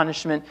took our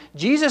punishment.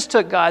 Jesus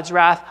took God's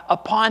wrath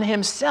upon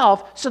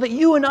Himself so that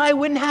you and I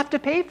wouldn't have to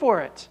pay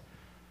for it.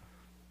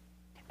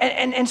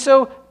 And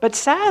so, but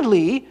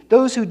sadly,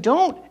 those who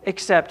don't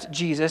accept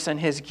Jesus and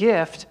His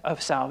gift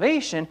of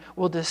salvation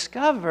will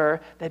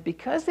discover that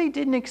because they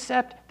didn't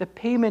accept the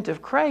payment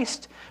of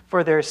Christ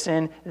for their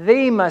sin,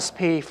 they must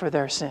pay for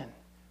their sin.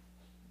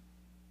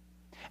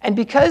 And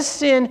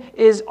because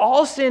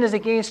all sin is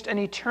against an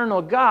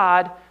eternal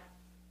God,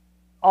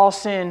 all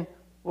sin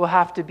will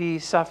have to be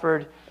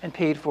suffered and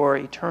paid for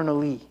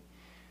eternally.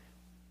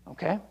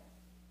 Okay?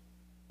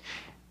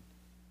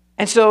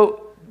 And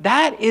so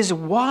that is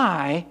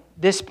why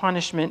this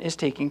punishment is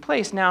taking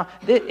place. Now,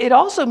 it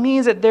also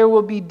means that there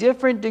will be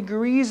different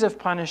degrees of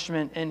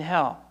punishment in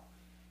hell.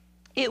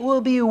 It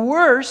will be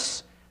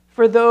worse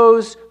for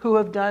those who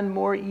have done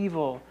more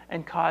evil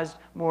and caused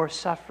more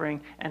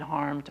suffering and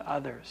harm to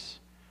others.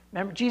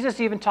 Remember, Jesus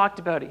even talked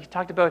about it. He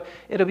talked about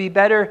it'll be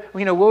better,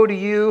 woe to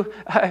you,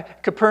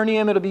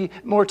 Capernaum, it'll be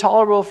more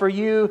tolerable for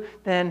you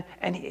than,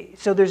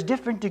 so there's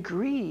different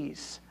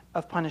degrees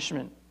of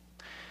punishment.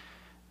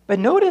 But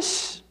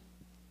notice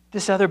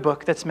this other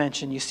book that's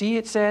mentioned. You see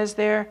it says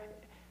there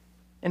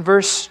in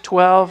verse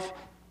 12,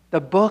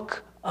 the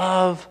book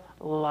of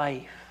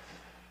life.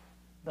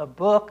 The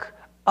book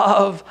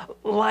of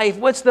life.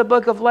 What's the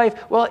book of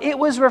life? Well, it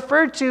was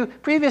referred to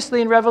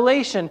previously in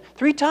Revelation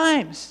 3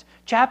 times.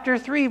 Chapter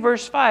 3,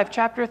 verse 5,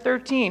 chapter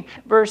 13,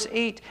 verse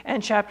 8,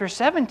 and chapter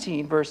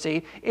 17, verse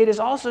 8. It is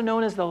also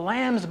known as the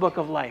Lamb's Book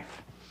of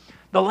Life.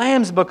 The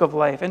Lamb's Book of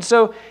Life. And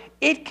so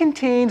it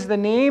contains the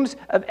names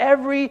of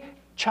every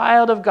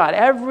child of God,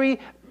 every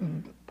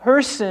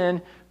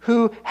person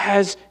who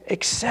has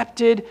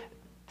accepted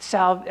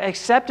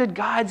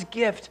God's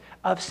gift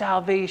of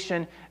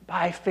salvation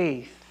by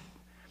faith.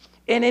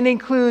 And it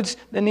includes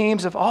the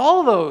names of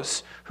all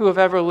those who have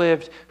ever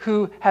lived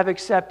who have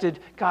accepted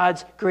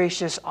God's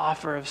gracious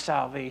offer of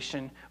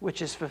salvation,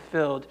 which is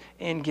fulfilled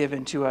and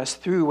given to us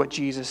through what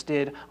Jesus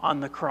did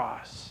on the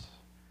cross.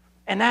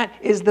 And that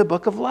is the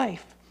book of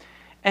life.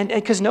 And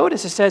because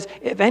notice it says,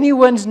 if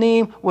anyone's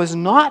name was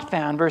not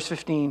found, verse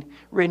 15,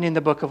 written in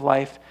the book of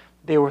life,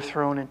 they were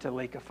thrown into the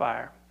lake of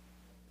fire.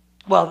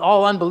 Well,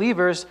 all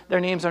unbelievers,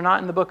 their names are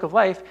not in the book of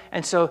life,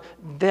 and so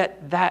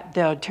that's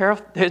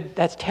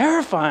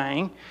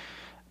terrifying,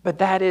 but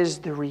that is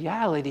the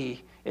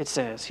reality, it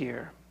says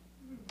here.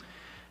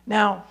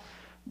 Now,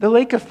 the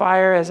lake of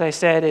fire, as I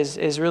said,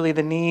 is really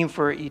the name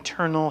for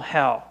eternal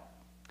hell.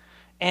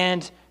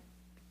 And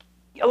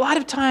a lot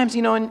of times,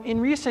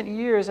 in recent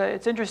years,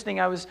 it's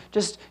interesting, I was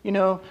just,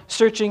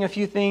 searching a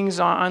few things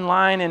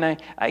online, and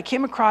I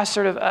came across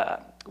sort of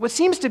what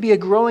seems to be a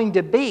growing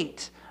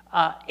debate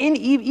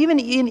even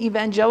in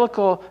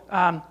evangelical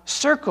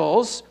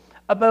circles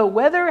about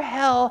whether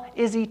hell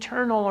is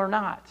eternal or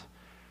not.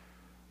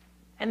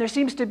 And there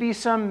seems to be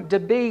some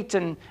debate,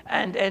 and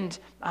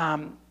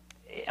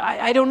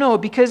I don't know,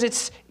 because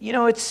it's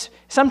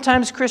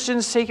sometimes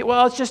Christians take it,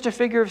 well, it's just a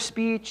figure of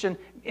speech, and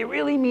it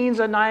really means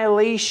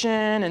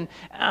annihilation,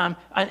 and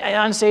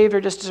unsaved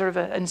are just sort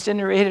of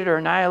incinerated or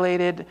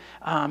annihilated,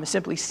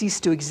 simply cease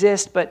to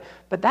exist. But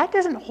that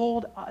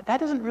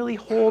doesn't really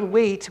hold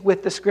weight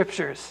with the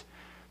Scriptures,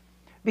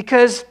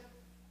 because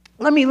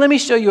let me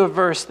show you a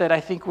verse that I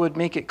think would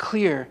make it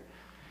clear.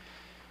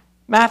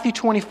 Matthew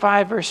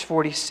 25 verse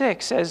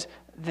 46 says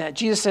that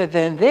Jesus said,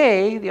 "Then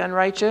they, the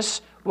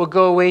unrighteous, will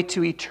go away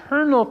to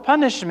eternal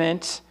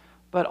punishment,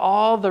 but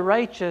all the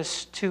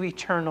righteous to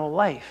eternal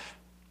life."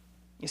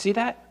 You see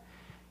that?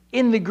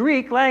 in the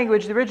Greek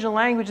language, the original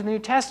language in the New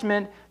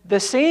Testament, the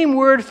same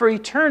word for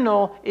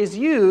eternal is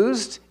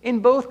used in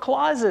both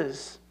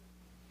clauses.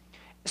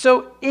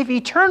 So if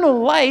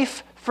eternal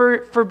life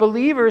for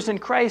believers in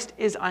Christ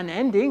is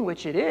unending,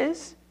 which it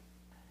is,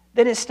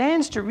 then it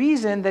stands to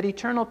reason that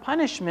eternal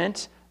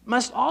punishment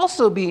must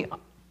also be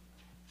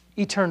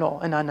eternal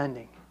and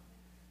unending.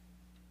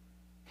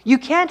 You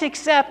can't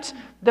accept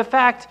the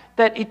fact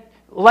that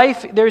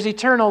there's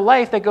eternal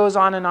life that goes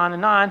on,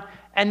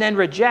 and then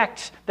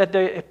reject that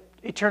the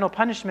eternal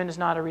punishment is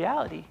not a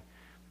reality.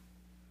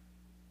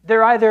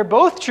 They're either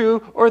both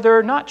true or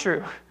they're not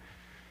true.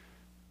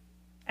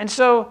 And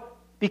so,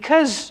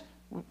 because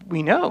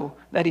we know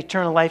that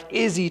eternal life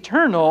is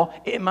eternal,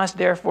 it must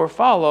therefore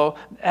follow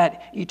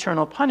that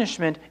eternal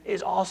punishment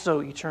is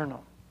also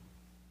eternal.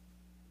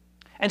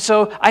 And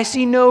so I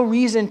see no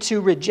reason to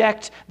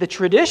reject the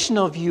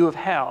traditional view of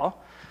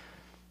hell,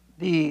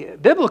 the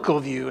biblical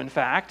view, in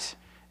fact,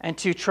 and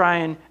to try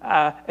and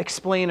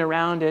explain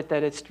around it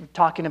that it's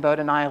talking about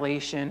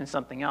annihilation and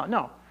something else.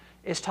 No,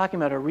 it's talking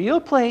about a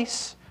real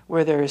place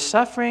where there is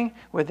suffering,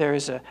 where there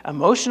is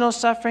emotional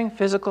suffering,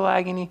 physical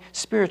agony,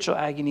 spiritual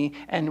agony,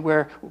 and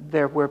where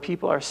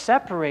people are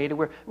separated,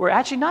 where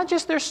actually not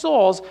just their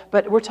souls,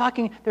 but we're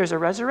talking, there's a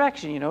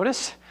resurrection, you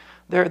notice?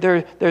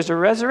 There's a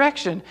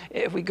resurrection.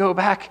 If we go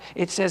back,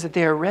 it says that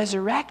they are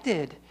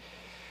resurrected.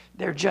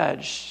 They're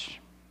judged.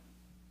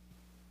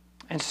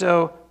 And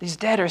so these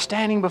dead are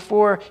standing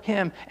before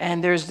him,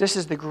 and this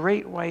is the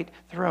great white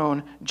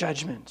throne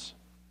judgment.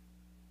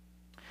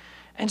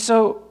 And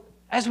so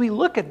as we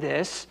look at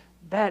this,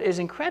 that is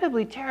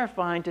incredibly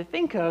terrifying to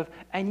think of,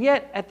 and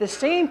yet at the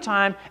same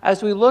time,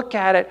 as we look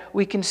at it,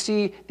 we can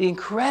see the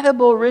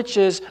incredible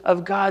riches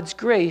of God's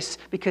grace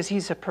because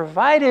he's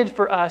provided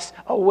for us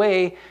a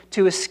way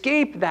to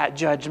escape that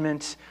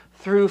judgment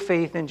through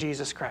faith in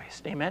Jesus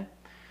Christ. Amen?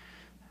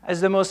 As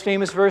the most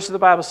famous verse of the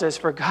Bible says,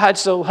 "For God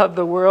so loved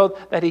the world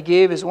that he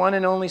gave his one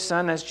and only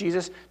Son," as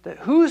Jesus, "that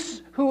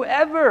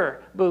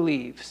whoever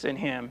believes in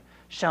him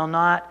shall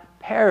not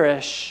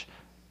perish,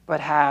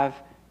 but have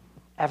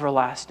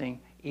everlasting,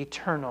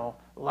 eternal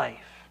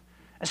life."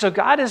 And so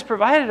God has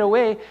provided a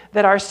way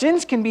that our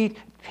sins can be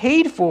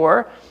paid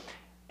for,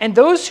 and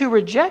those who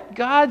reject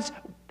God's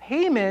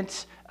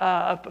payment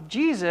of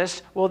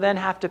Jesus will then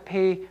have to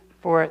pay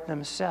for it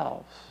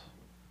themselves.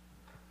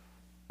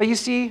 But you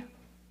see,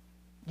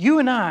 you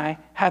and I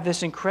have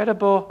this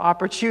incredible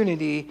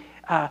opportunity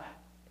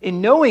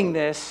in knowing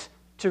this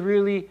to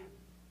really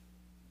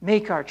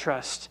make our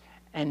trust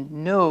and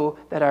know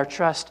that our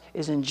trust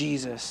is in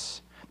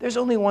Jesus. There's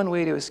only one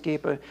way to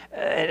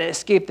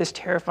escape this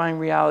terrifying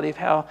reality of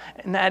hell,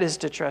 and that is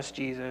to trust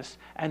Jesus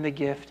and the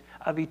gift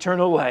of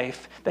eternal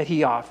life that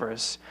he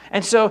offers.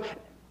 And so,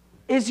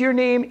 is your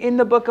name in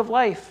the book of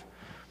life?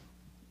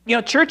 You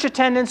know, church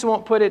attendance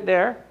won't put it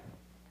there.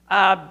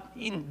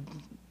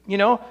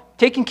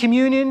 Taking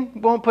communion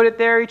won't put it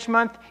there each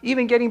month.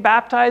 Even getting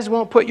baptized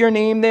won't put your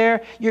name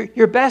there.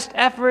 Your best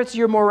efforts,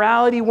 your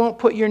morality won't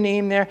put your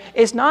name there.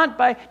 It's not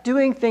by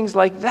doing things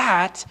like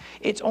that.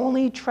 It's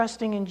only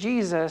trusting in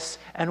Jesus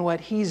and what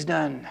he's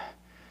done.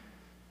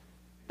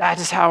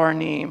 That is how our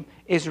name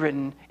is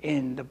written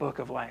in the book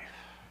of life.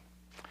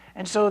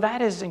 And so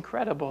that is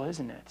incredible,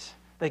 isn't it?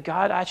 That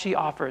God actually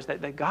offers,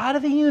 that the God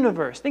of the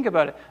universe, think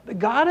about it, the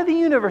God of the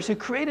universe who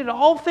created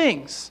all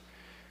things,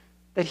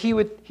 that he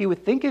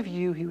would think of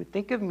you, he would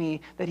think of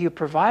me, that he would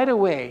provide a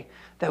way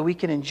that we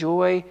can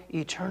enjoy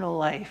eternal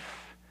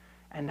life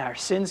and our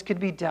sins could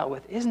be dealt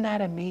with. Isn't that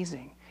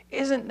amazing?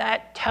 Isn't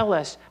that tell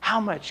us how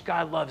much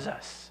God loves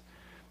us?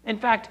 In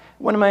fact,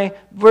 one of my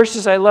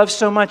verses I love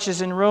so much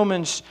is in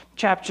Romans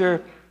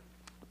chapter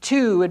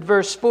 2 at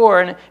verse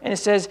 4, and it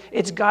says,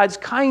 it's God's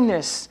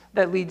kindness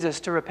that leads us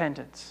to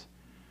repentance.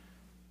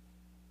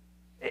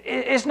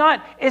 It's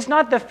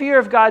not the fear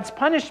of God's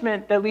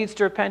punishment that leads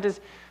to repentance,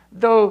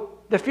 though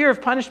the fear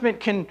of punishment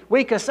can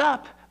wake us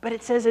up, but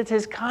it says it's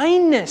his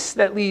kindness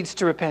that leads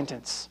to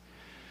repentance.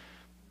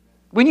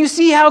 When you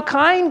see how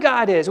kind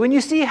God is, when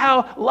you see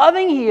how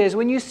loving he is,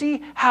 when you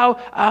see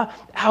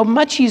how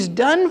much he's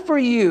done for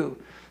you,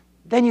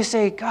 then you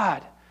say,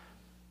 God,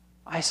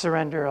 I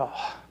surrender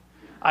all.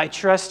 I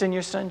trust in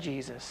your Son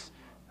Jesus,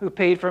 who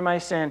paid for my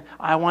sin.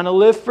 I want to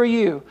live for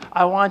you.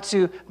 I want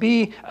to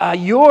be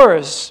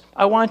yours.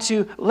 I want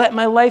to let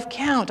my life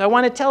count. I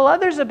want to tell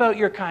others about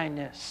your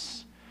kindness.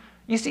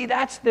 You see,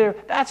 that's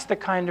the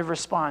kind of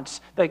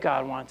response that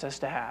God wants us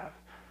to have.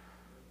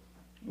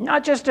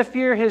 Not just to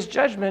fear his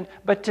judgment,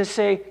 but to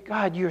say,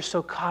 God, you're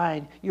so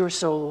kind, you're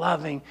so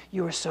loving,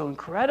 you are so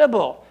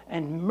incredible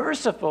and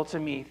merciful to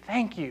me.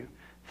 Thank you,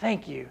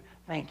 thank you,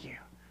 thank you.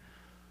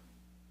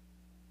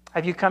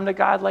 Have you come to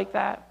God like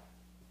that?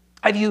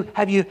 Have you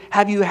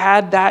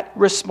had that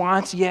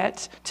response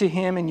yet to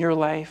him in your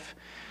life?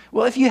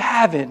 Well, if you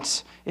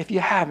haven't,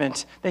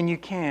 then you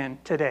can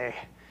today.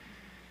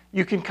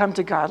 You can come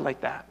to God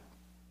like that,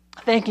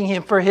 thanking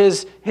him for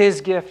his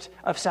gift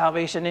of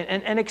salvation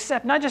and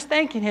accept, not just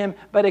thanking him,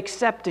 but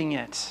accepting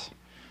it.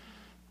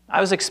 I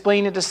was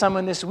explaining to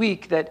someone this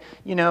week that,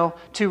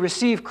 to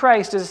receive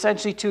Christ is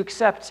essentially to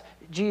accept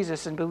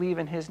Jesus and believe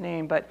in his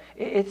name, but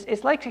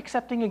it's like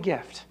accepting a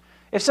gift.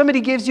 If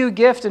somebody gives you a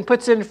gift and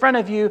puts it in front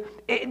of you,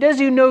 it does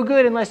you no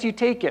good unless you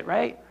take it,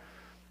 right?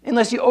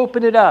 Unless you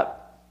open it up.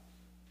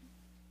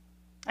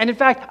 And in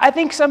fact, I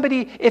think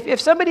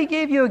if somebody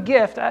gave you a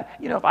gift,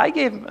 if I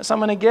gave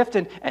someone a gift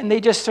and they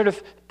just sort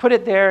of put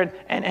it there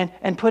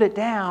and put it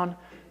down,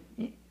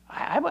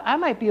 I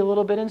might be a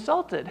little bit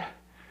insulted.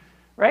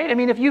 Right? I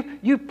mean, if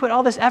you put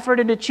all this effort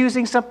into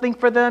choosing something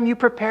for them, you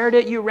prepared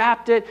it, you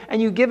wrapped it,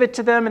 and you give it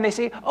to them, and they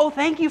say, oh,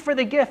 thank you for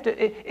the gift.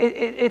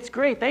 It's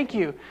great, thank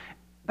you.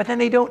 But then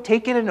they don't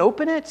take it and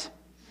open it?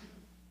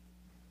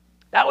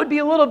 That would be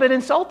a little bit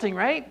insulting,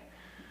 right?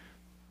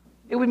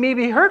 It would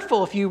maybe be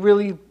hurtful if you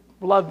really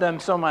loved them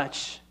so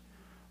much.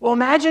 Well,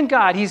 imagine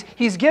God.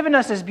 He's given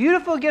us this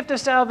beautiful gift of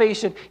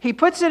salvation. He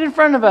puts it in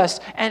front of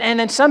us, and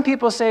then some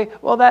people say,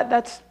 well,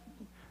 that's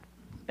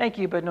thank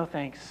you, but no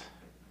thanks.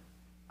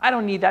 I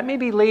don't need that.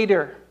 Maybe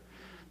later.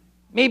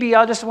 Maybe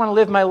I'll just want to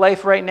live my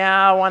life right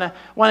now. I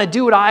want to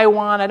do what I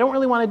want. I don't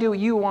really want to do what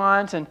you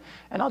want, and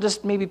I'll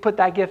just maybe put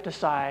that gift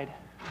aside.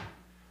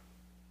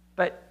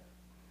 But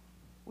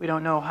we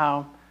don't know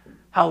how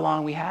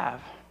long we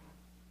have.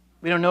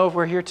 We don't know if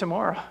we're here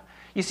tomorrow.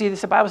 You see,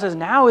 the Bible says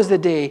now is the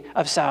day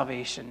of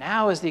salvation.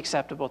 Now is the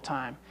acceptable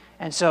time.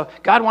 And so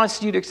God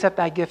wants you to accept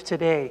that gift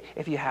today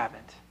if you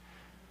haven't.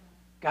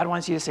 God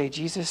wants you to say,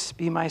 Jesus,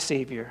 be my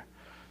Savior.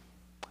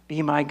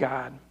 Be my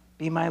God.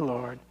 Be my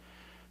Lord.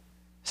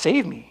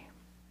 Save me.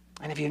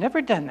 And if you've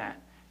never done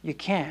that, you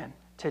can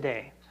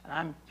today. And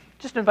I'm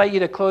just invite you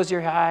to close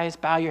your eyes,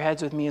 bow your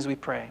heads with me as we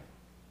pray.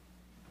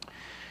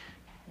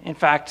 In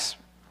fact,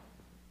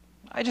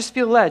 I just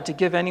feel led to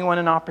give anyone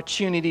an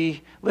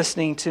opportunity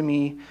listening to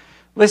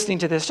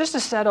this, just to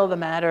settle the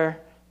matter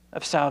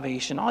of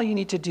salvation. All you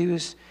need to do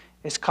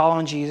is call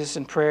on Jesus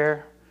in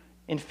prayer,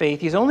 in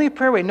faith. He's only a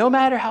prayer away. No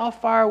matter how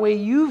far away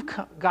you've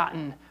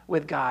gotten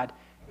with God,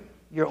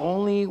 you're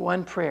only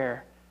one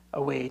prayer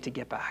away to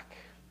get back.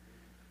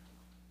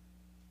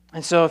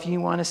 And so if you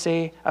want to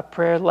say a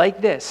prayer like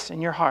this in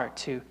your heart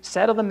to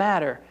settle the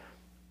matter,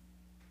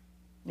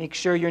 make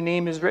sure your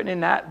name is written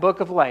in that book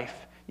of life.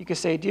 You can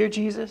say, Dear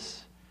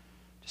Jesus,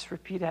 just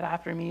repeat that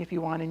after me if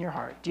you want in your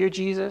heart. Dear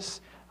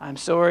Jesus, I'm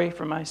sorry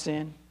for my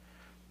sin.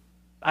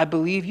 I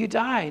believe you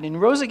died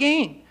and rose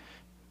again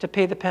to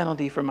pay the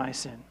penalty for my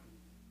sin.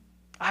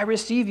 I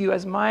receive you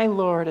as my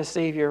Lord and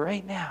Savior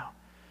right now.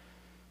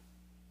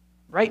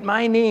 Write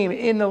my name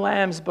in the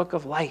Lamb's book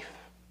of life.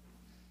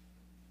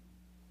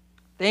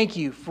 Thank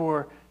you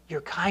for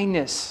your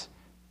kindness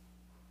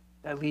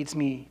that leads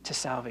me to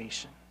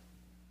salvation.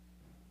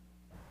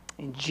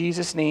 In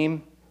Jesus'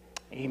 name,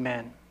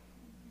 amen.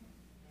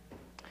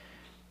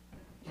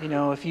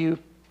 If you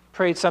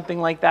prayed something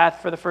like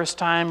that for the first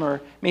time,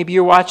 or maybe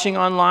you're watching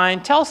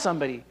online, tell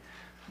somebody.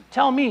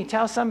 Tell me,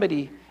 tell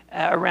somebody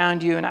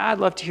around you, and I'd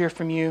love to hear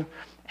from you.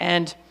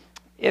 And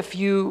if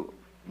you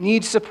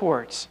need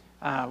support,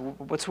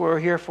 what's what we're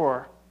here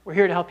for? We're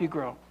here to help you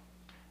grow.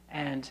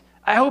 And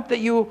I hope that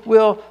you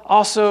will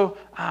also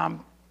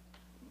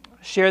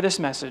share this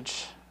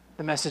message,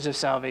 the message of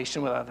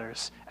salvation, with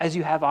others as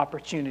you have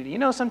opportunity.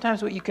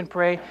 Sometimes what you can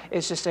pray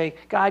is just say,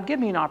 God, give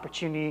me an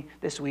opportunity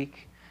this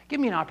week. Give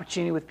me an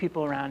opportunity with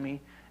people around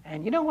me.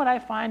 And what I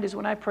find is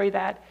when I pray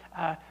that,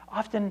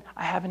 often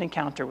I have an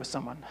encounter with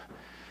someone.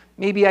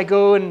 Maybe I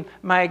go and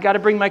I got to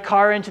bring my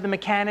car into the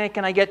mechanic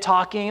and I get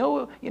talking,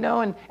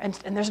 and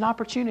there's an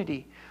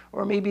opportunity.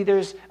 Or maybe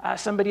there's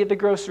somebody at the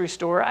grocery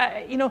store.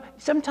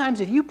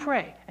 Sometimes if you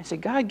pray and say,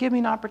 God, give me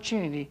an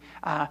opportunity,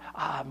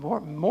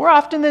 more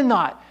often than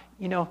not,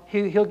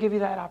 he'll give you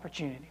that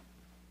opportunity.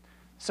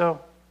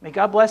 So may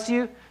God bless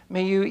you.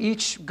 May you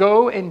each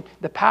go in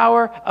the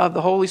power of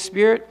the Holy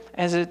Spirit.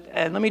 And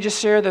let me just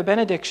share the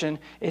benediction.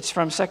 It's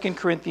from 2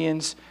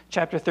 Corinthians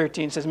chapter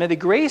 13. It says, May the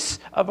grace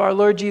of our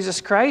Lord Jesus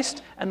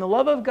Christ and the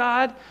love of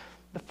God,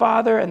 the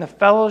Father, and the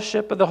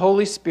fellowship of the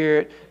Holy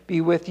Spirit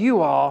be with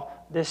you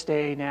all this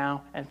day,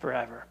 now, and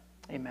forever.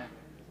 Amen.